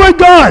toward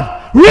God,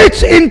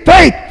 rich in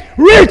faith,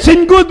 rich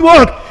in good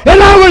work, and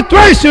our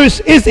treasures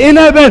is in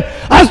heaven.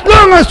 As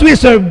long as we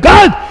serve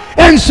God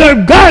and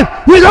serve God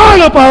with all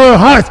of our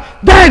hearts,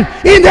 then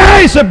in the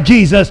eyes of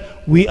Jesus,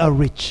 we are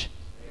rich.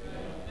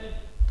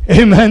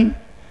 Amen?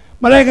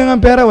 Marami kang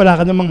ang pera, wala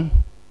ka namang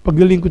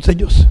paglilingkod sa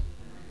Diyos.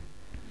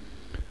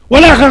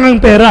 Wala kang ang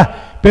pera,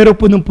 pero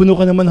punong-puno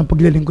ka naman ng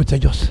paglilingkod sa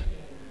Diyos.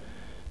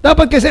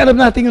 Dapat kasi alam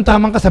natin yung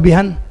tamang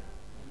kasabihan.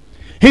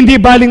 Hindi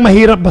baling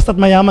mahirap basta't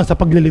mayaman sa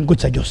paglilingkod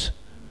sa Diyos.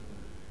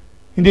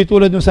 Hindi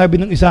tulad ng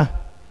sabi ng isa,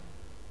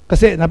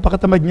 kasi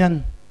napakatamad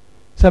niyan.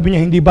 Sabi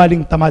niya, hindi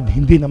baling tamad,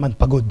 hindi naman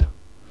pagod.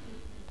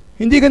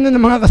 Hindi ganun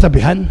ang mga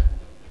kasabihan.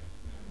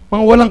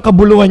 Mga walang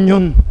kabuluhan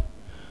yun.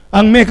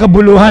 Ang may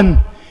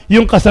kabuluhan,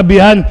 yung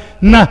kasabihan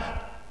na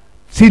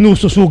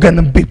sinususugan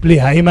ng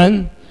Biblia.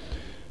 Amen?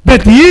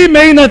 That ye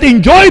may not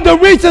enjoy the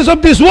riches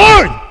of this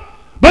world.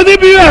 But if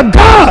you have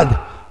God,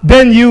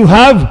 then you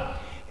have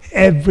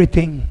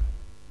everything.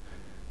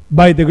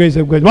 By the grace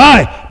of God.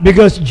 Why?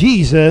 Because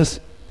Jesus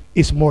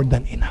is more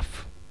than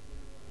enough.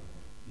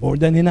 More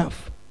than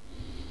enough.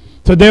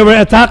 So they were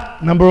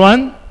attacked, number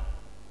one,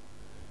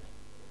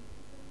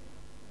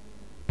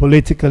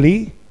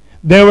 politically.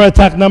 They were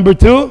attacked, number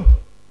two,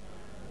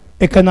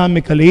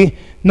 economically.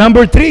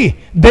 Number three,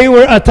 they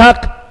were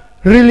attacked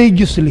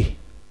religiously.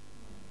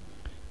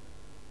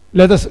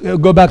 Let us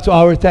go back to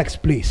our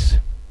text, please.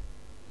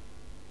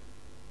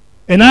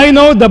 And I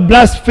know the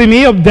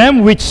blasphemy of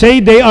them which say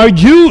they are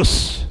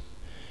Jews,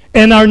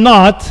 and are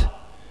not,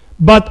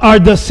 but are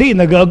the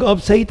synagogue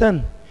of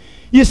Satan.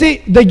 You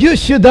see, the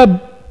Jews should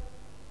have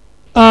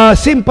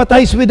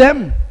sympathized with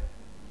them.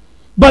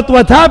 But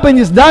what happened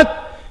is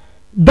that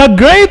the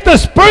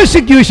greatest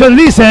persecution,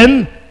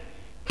 listen,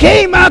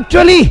 came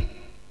actually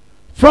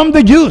from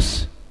the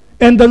Jews.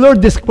 And the Lord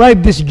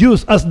described these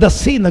Jews as the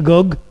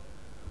synagogue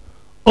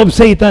of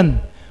Satan.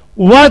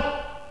 What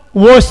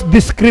worse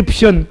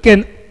description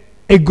can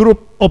a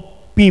group of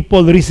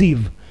people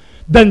receive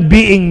than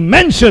being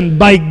mentioned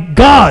by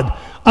God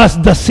as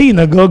the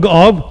synagogue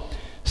of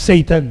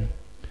Satan?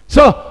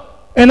 So,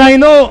 and I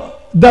know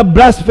the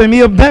blasphemy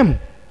of them.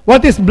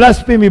 What is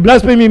blasphemy?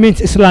 Blasphemy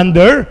means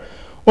slander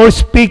or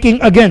speaking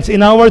against.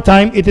 In our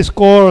time, it is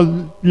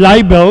called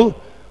libel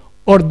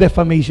or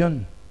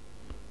defamation.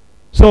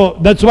 So,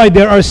 that's why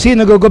there are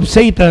synagogue of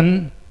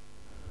Satan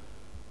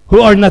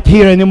who are not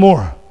here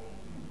anymore.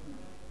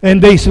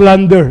 And they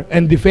slander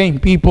and defame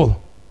people.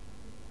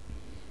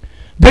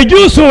 The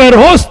Jews who were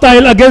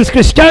hostile against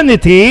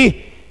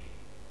Christianity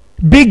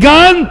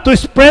began to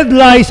spread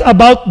lies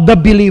about the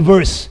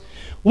believers.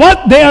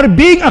 What they are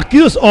being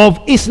accused of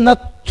is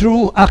not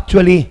true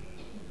actually.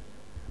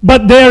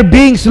 But they are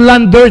being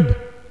slandered,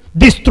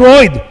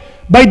 destroyed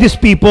by these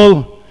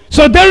people.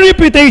 So their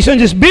reputation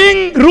is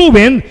being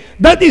ruined.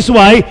 That is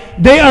why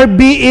they are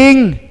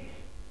being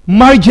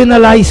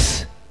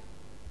marginalized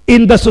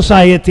in the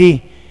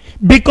society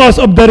because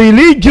of the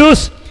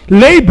religious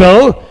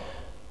label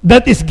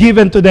that is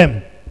given to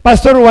them.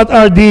 Pastor, what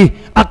are the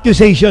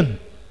accusations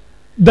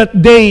that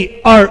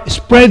they are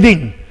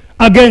spreading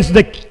against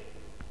the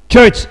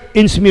church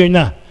in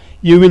Smyrna?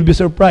 You will be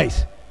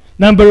surprised.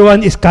 Number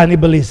one is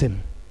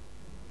cannibalism.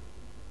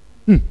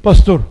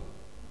 Pastor,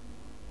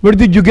 where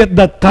did you get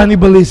that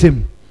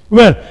cannibalism?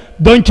 Well,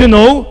 don't you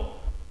know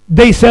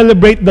they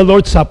celebrate the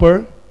Lord's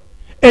Supper?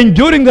 And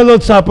during the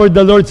Lord's Supper,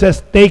 the Lord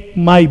says, take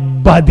my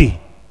body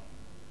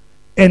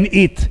and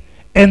eat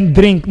and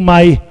drink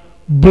my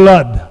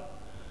blood.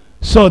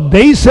 So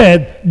they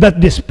said that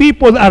these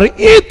people are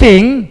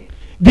eating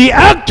the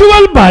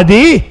actual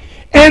body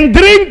and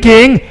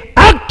drinking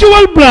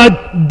actual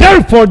blood,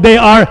 therefore they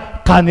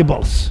are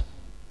cannibals.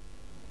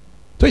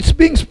 So it's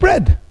being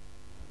spread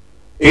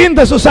in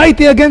the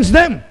society against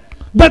them.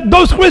 That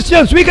those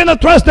Christians, we cannot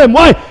trust them.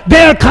 Why?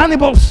 They are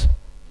cannibals.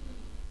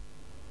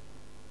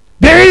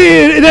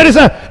 There is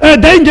a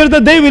danger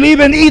that they will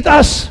even eat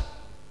us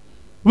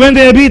when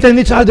they have eaten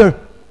each other.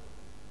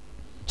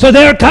 So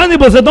they are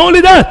cannibals. Not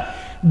only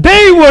that,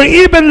 they were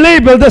even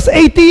labeled as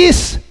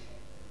atheists.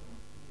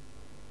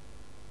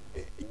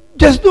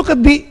 Just look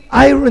at the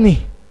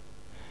irony.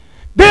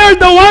 They are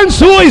the ones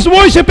who is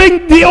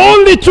worshiping the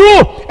only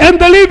true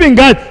and the living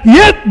God.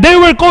 Yet they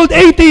were called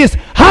atheists.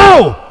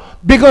 How?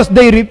 Because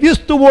they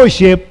refused to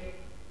worship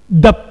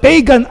the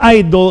pagan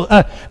idol,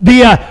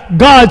 the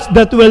gods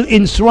that were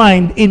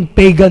enshrined in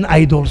pagan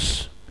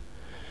idols.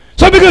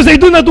 So because they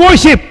do not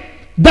worship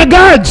the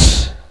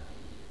gods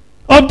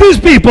of these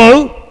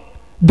people,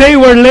 they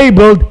were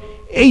labeled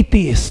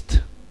atheists,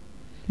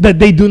 that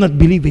they do not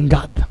believe in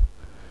God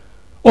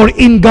or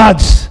in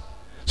gods.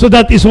 So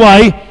that is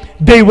why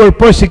they were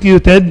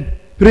persecuted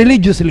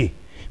religiously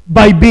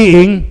by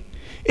being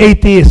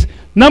atheists.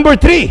 Number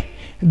 3,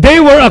 they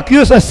were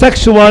accused as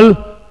sexual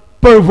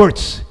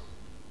perverts.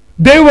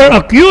 They were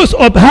accused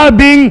of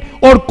having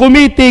or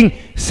committing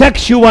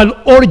sexual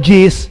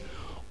orgies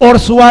or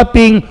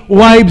swapping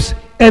wives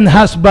and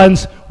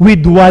husbands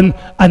with one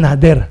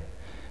another.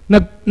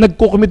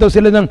 Nagkukumit daw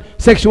sila ng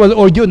sexual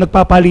orgy o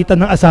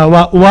nagpapalitan ng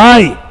asawa.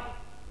 Why?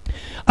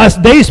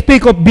 As they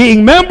speak of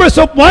being members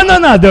of one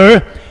another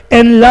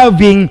and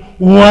loving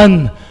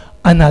one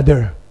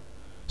another.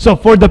 So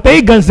for the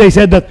pagans, they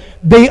said that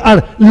they are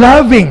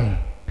loving,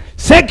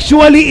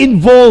 sexually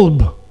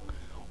involved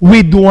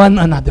with one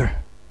another.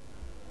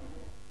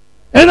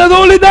 And not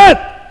only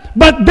that,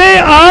 but they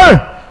are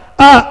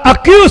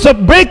accused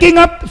of breaking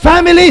up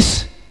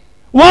families.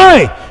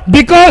 Why?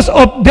 Because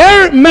of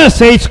their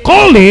message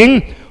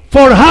calling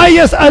for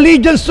highest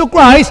allegiance to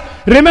Christ.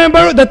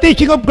 Remember the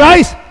teaching of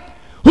Christ?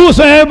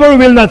 Whosoever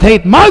will not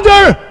hate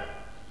mother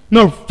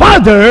nor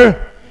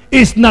father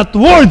is not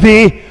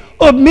worthy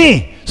of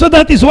me. So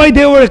that is why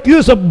they were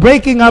accused of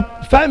breaking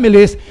up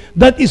families.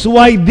 That is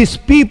why these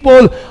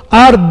people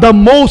are the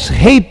most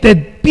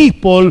hated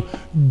people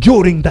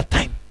during that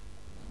time.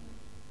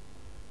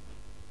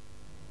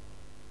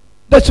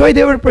 That's why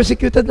they were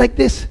persecuted like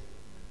this.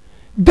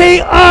 They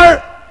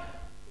are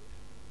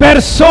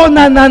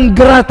persona non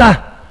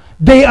grata.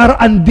 They are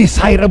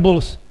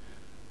undesirables.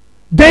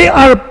 They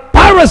are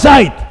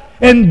parasite,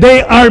 and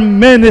they are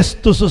menace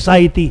to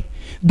society.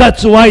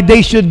 That's why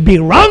they should be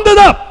rounded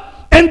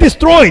up and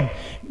destroyed,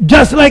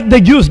 just like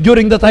the Jews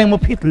during the time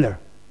of Hitler.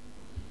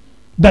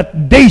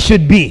 That they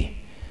should be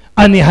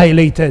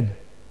annihilated.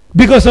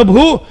 Because of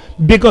who?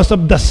 Because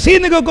of the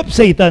synagogue of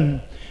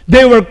Satan.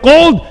 They were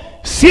called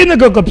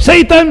synagogue of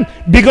Satan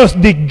because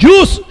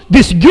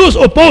these Jews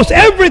oppose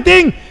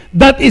everything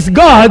that is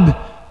God,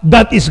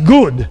 that is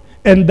good,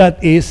 and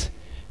that is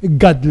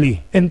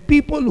godly. And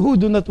people who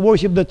do not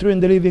worship the true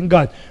and the living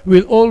God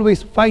will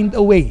always find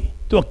a way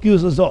to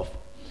accuse us of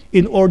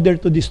in order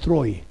to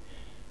destroy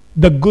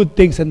the good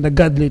things and the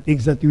godly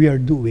things that we are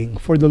doing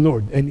for the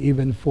Lord and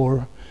even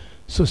for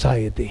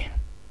society.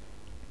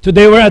 So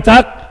they were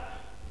attacked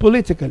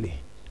politically.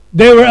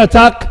 They were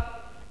attacked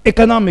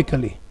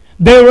economically.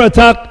 They were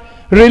attacked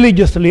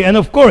religiously. And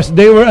of course,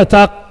 they were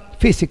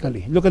attacked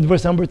physically. Look at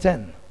verse number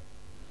 10.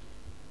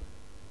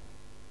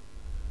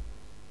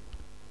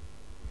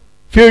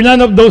 Fear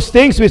none of those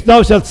things which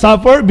thou shalt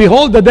suffer.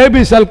 Behold, the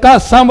devil shall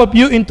cast some of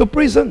you into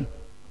prison.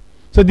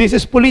 So this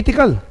is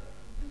political.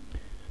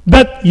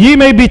 That ye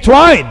may be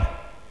tried,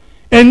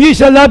 and ye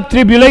shall have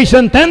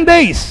tribulation 10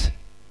 days.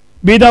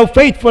 Be thou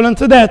faithful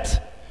unto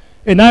death,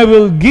 and I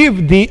will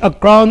give thee a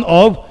crown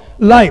of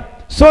life.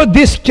 So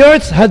this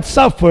church had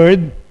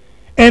suffered,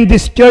 and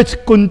this church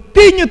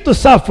continued to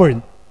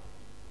suffer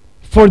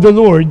for the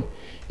Lord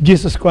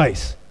Jesus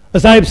Christ.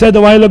 As I have said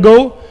a while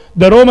ago,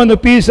 the Roman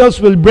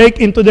officials will break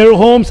into their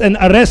homes and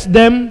arrest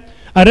them,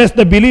 arrest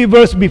the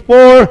believers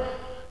before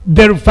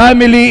their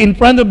family, in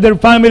front of their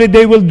family.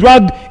 They will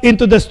drag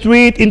into the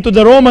street, into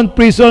the Roman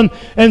prison,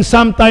 and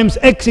sometimes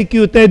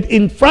executed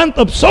in front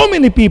of so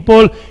many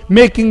people,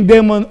 making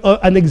them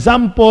an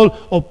example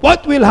of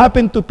what will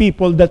happen to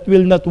people that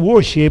will not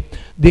worship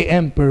the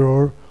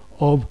emperor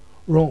of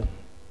Rome.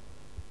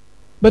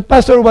 But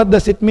Pastor, what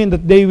does it mean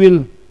that they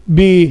will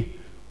be,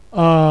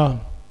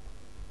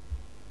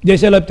 they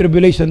shall have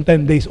tribulation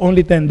 10 days,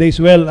 only 10 days?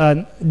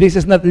 Well, this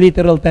is not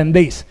literal 10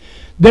 days.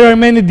 There are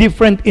many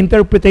different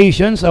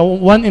interpretations.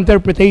 One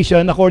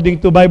interpretation,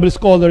 according to Bible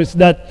scholars,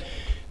 that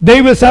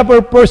they will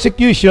suffer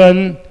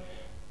persecution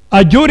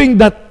during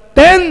the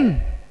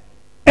 10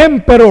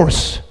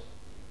 emperors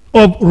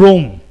of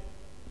Rome.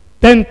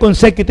 10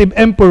 consecutive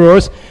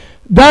emperors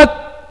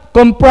that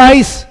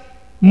comprise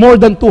more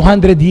than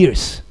 200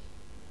 years.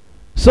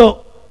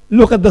 So,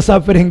 look at the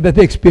suffering that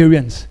they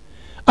experience.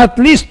 At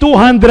least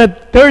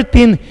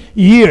 213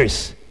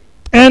 years.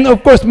 And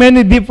of course,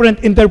 many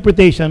different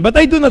interpretations. But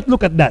I do not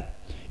look at that.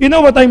 You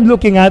know what I'm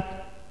looking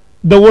at?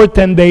 The word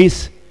 10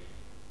 days.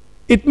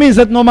 It means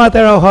that no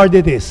matter how hard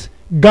it is,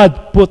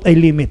 God put a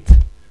limit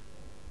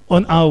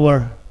on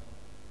our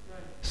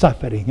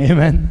suffering.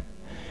 Amen?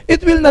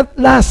 It will not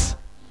last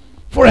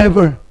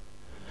forever.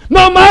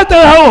 No matter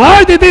how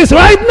hard it is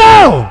right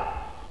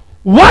now,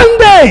 one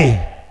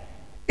day,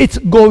 it's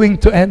going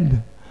to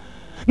end.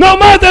 No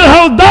matter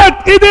how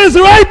dark it is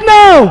right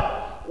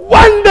now,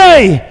 one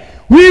day,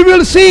 we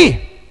will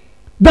see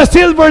the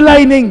silver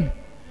lining.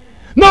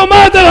 No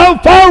matter how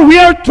far we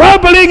are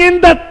traveling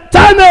in that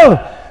tunnel,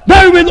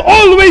 there will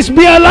always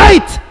be a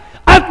light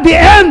at the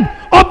end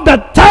of the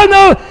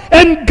tunnel,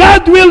 and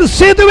God will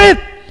see to it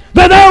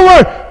that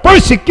our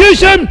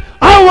persecution,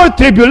 our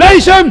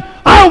tribulation,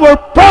 our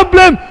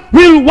problem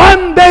will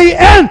one day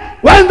end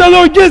when the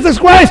Lord Jesus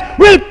Christ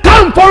will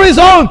come for His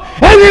own,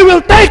 and He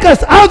will take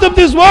us out of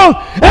this world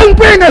and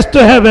bring us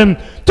to heaven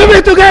to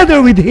be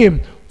together with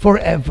Him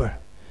forever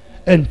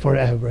and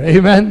forever.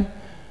 Amen?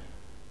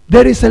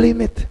 There is a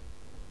limit.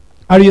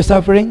 Are you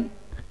suffering?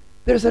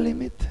 There's a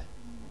limit.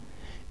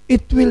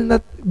 It will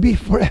not be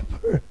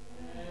forever.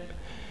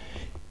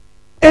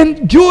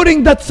 And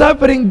during that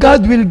suffering,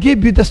 God will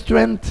give you the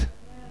strength.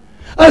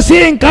 As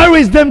He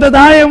encouraged them that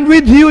I am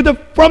with you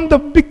from the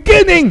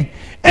beginning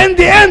and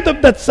the end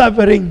of that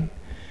suffering.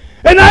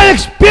 And I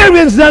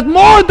experienced that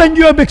more than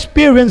you have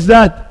experienced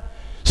that.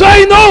 So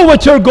I know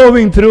what you're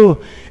going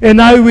through,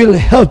 and I will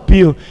help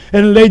you.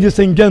 And ladies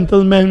and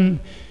gentlemen,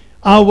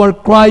 our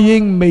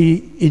crying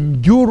may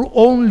endure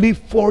only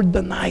for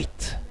the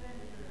night,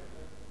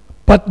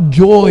 but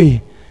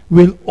joy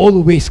will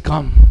always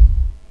come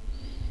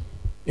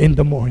in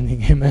the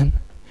morning. Amen.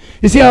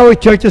 You see, our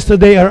churches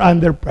today are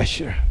under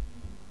pressure.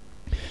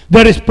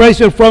 There is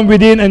pressure from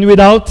within and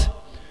without,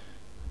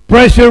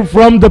 pressure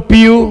from the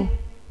pew,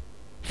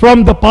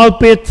 from the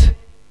pulpit,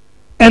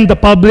 and the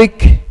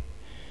public.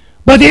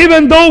 But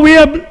even though we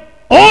have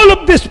all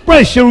of this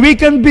pressure, we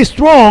can be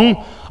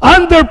strong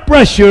under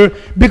pressure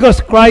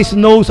because Christ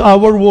knows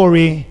our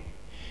worry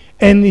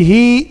and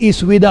He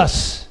is with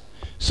us.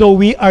 So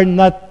we are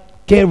not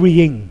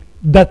carrying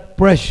that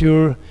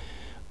pressure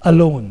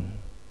alone.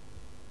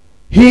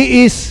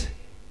 He is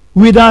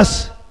with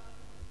us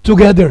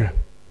together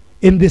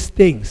in these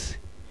things.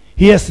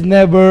 He has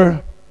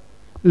never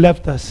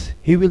left us.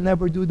 He will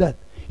never do that.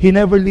 He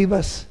never leave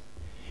us.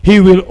 He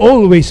will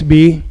always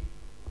be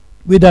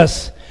with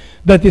us.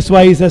 That is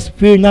why He says,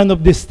 fear none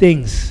of these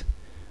things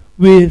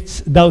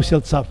which thou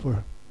shalt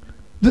suffer.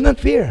 Do not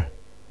fear,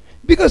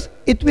 because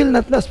it will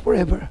not last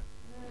forever.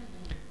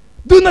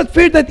 Do not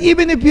fear that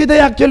even if you die,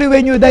 actually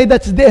when you die,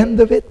 that's the end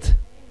of it.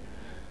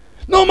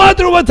 No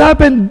matter what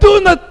happened, do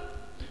not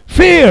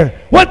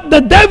fear what the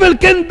devil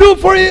can do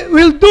for you,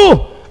 will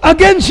do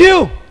against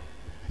you.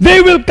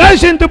 They will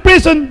cast you into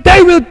prison.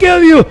 They will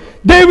kill you.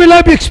 They will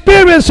have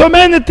experienced so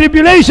many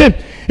tribulation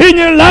in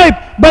your life,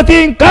 but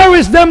He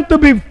encouraged them to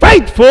be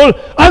faithful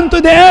unto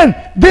the end.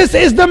 This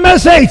is the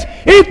message.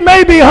 It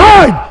may be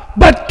hard,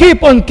 but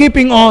keep on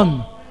keeping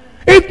on.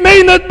 It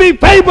may not be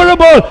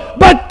favorable,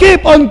 but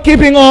keep on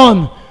keeping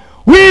on.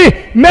 We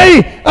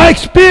may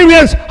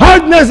experience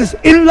hardness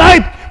in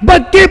life,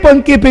 but keep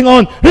on keeping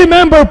on.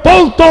 Remember,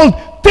 Paul told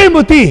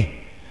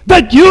Timothy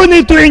that you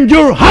need to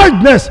endure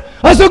hardness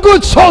as a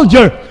good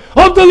soldier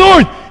of the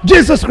Lord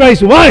Jesus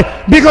Christ.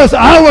 Why? Because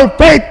our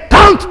faith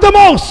counts the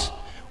most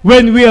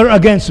when we are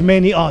against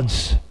many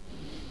odds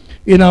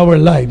in our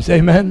lives.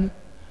 Amen?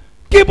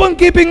 Keep on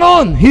keeping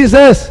on. He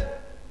says,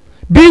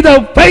 be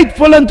thou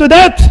faithful unto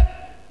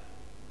that,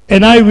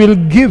 and I will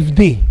give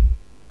thee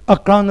a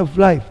crown of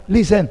life.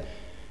 Listen,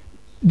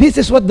 this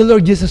is what the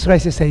Lord Jesus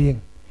Christ is saying.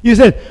 You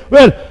said,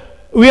 well,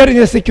 we are in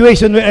a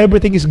situation where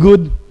everything is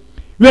good.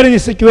 We are in a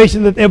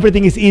situation that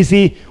everything is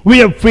easy. We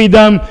have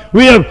freedom.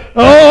 We have,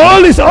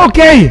 all is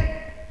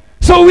okay.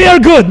 So we are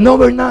good. No,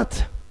 we're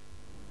not.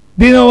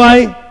 Do you know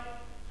why?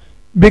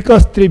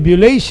 Because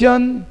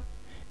tribulation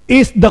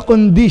is the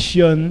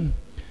condition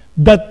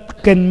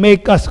that can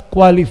make us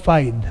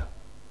qualified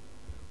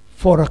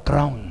for a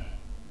crown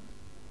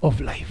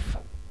of life.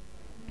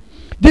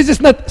 This is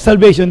not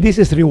salvation. This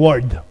is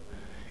reward.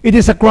 It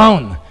is a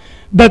crown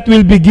that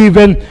will be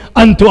given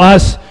unto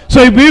us.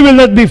 So if we will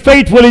not be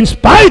faithful in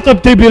spite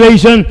of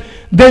tribulation,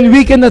 then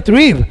we cannot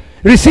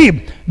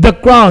receive the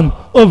crown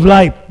of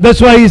life. That's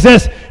why He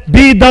says,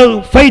 be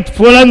thou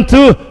faithful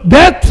unto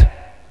death.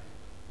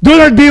 Do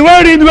not be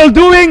weary in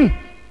well-doing.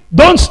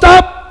 Don't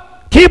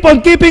stop. Keep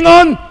on keeping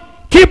on.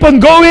 Keep on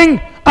going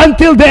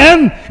until the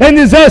end. And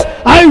He says,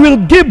 I will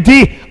give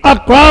thee a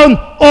crown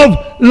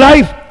of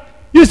life.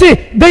 You see,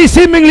 they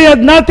seemingly had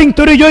nothing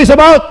to rejoice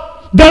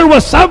about. There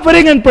was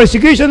suffering and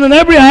persecution on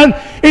every hand.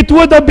 It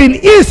would have been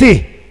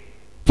easy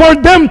for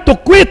them to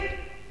quit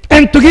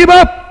and to give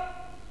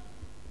up.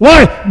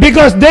 Why?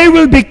 Because they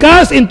will be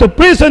cast into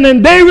prison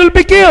and they will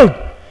be killed.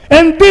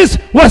 And this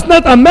was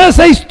not a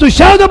message to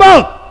shout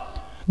about.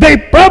 They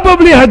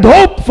probably had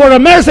hoped for a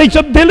message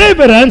of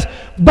deliverance,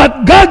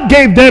 but God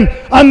gave them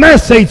a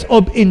message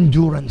of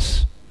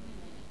endurance.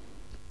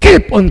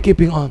 Keep on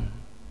keeping on.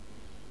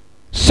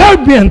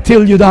 Serve me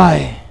until you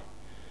die.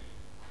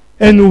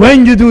 And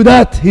when you do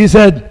that, He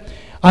said,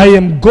 I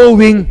am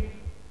going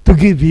to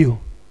give you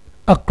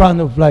a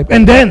crown of life.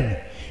 And then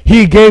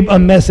He gave a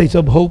message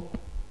of hope.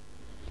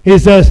 He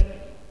says,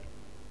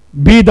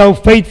 be thou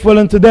faithful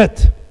unto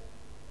death,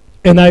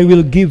 and I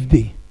will give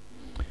thee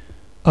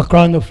a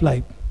crown of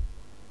life.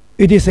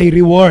 It is a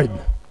reward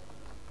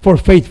for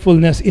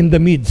faithfulness in the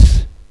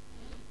midst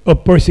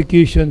of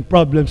persecution,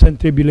 problems, and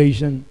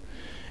tribulation.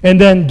 And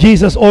then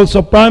Jesus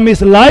also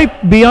promised life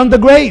beyond the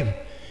grave.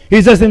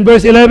 He says in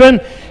verse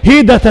 11,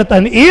 he that hath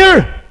an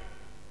ear,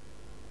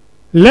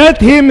 let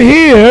him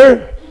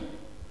hear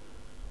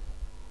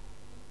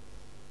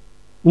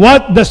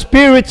what the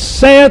Spirit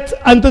saith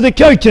unto the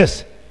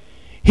churches.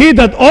 He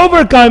that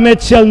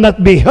overcometh shall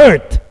not be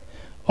hurt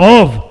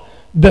of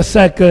the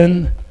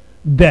second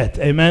death.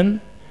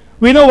 Amen?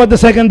 We know what the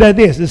second death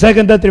is. The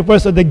second death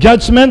refers to the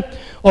judgment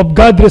of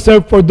God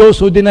reserved for those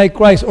who deny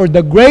Christ, or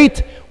the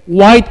great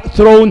white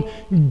throne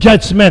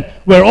judgment,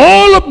 where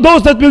all of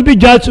those that will be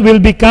judged will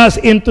be cast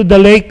into the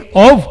lake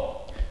of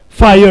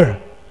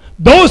fire.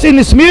 Those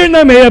in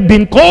Smyrna may have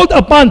been called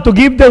upon to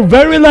give their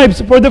very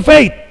lives for the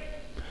faith,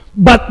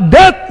 but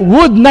that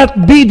would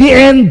not be the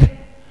end.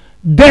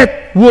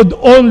 That would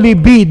only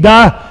be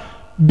the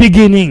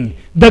beginning.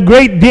 The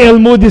great D.L.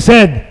 Moody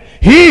said,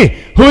 "He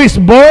who is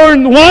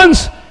born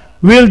once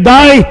will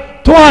die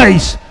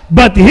twice,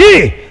 but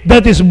he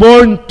that is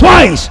born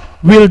twice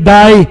will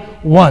die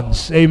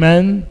once."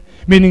 Amen?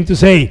 Meaning to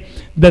say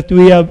that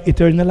we have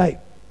eternal life.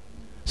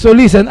 So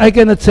listen, I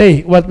cannot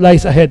say what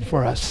lies ahead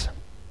for us.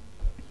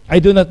 I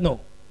do not know.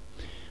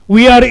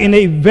 We are in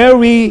a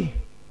very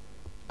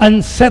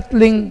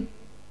unsettling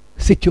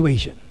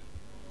situation.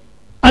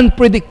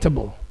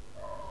 Unpredictable.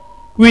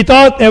 We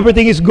thought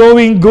everything is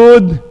going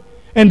good,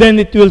 and then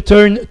it will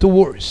turn to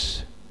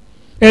worse.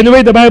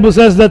 Anyway, the Bible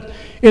says that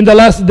in the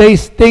last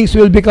days, things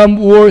will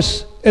become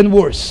worse and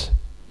worse.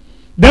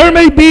 There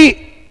may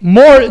be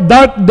more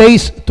dark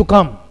days to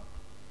come.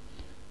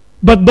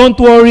 But don't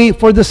worry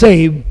for the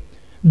saved.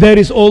 There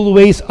is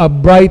always a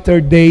brighter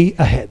day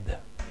ahead.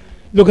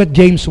 Look at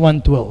James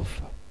 1:12.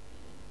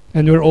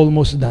 And we're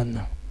almost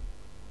done.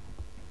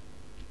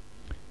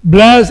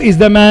 Blessed is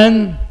the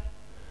man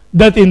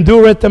that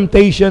endureth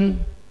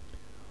temptation,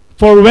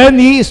 for when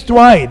he is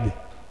tried,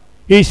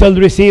 he shall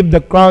receive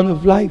the crown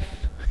of life.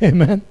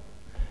 Amen.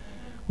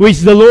 Which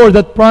the Lord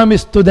hath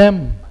promised to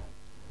them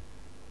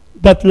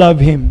that love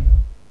him.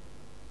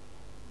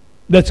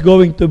 That's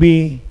going to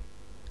be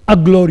a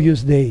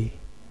glorious day.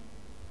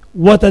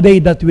 What a day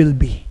that will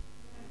be.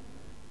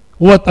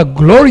 What a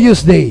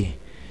glorious day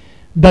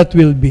that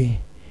will be.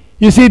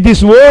 You see,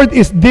 this world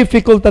is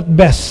difficult at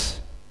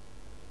best,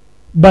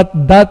 but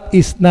that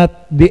is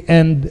not the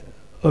end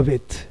of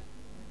it.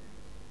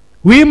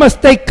 We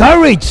must take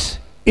courage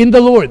in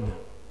the Lord.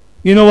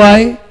 You know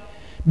why?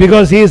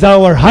 Because He is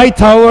our high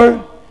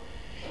tower.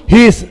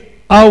 He is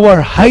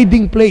our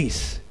hiding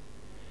place.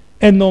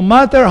 And no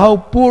matter how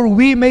poor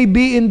we may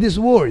be in this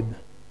world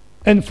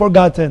and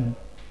forgotten,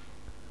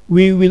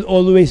 we will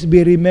always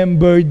be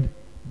remembered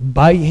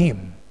by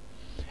Him.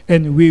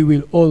 And we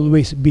will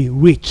always be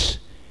rich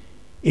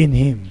in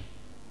Him.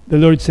 The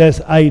Lord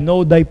says, I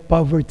know thy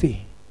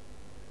poverty.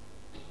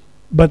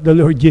 But the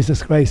Lord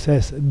Jesus Christ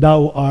says,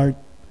 thou art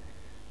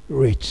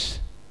rich.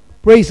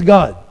 Praise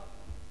God.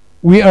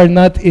 We are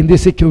not in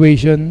this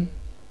situation,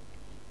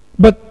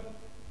 but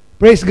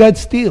praise God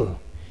still.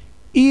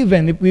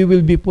 Even if we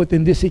will be put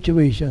in this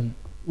situation.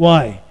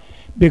 Why?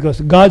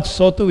 Because God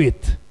saw to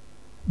it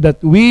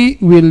that we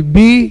will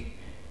be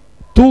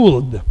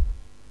tooled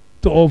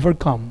to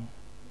overcome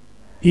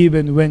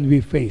even when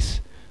we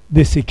face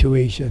this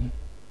situation.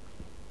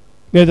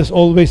 Let us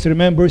always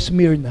remember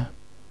Smyrna,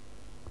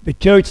 the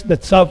church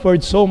that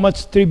suffered so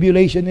much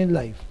tribulation in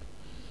life,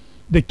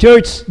 the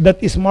church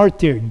that is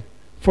martyred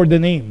for the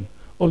name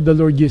of the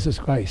Lord Jesus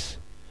Christ,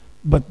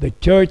 but the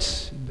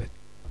church that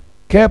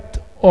kept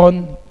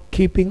on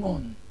keeping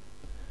on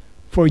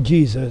for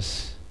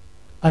Jesus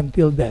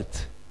until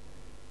death.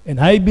 And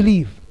I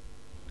believe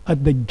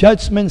at the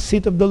judgment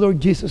seat of the Lord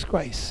Jesus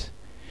Christ,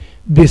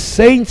 the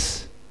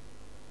saints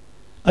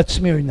at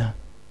Smyrna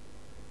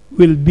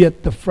will be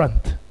at the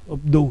front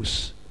of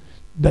those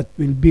that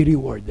will be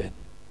rewarded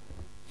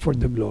for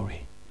the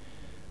glory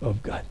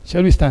of God.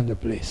 Shall we stand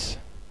up, please?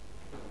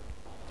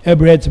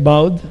 Every heads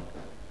bowed.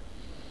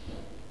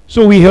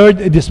 So we heard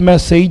this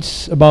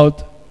message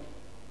about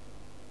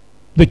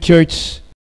the church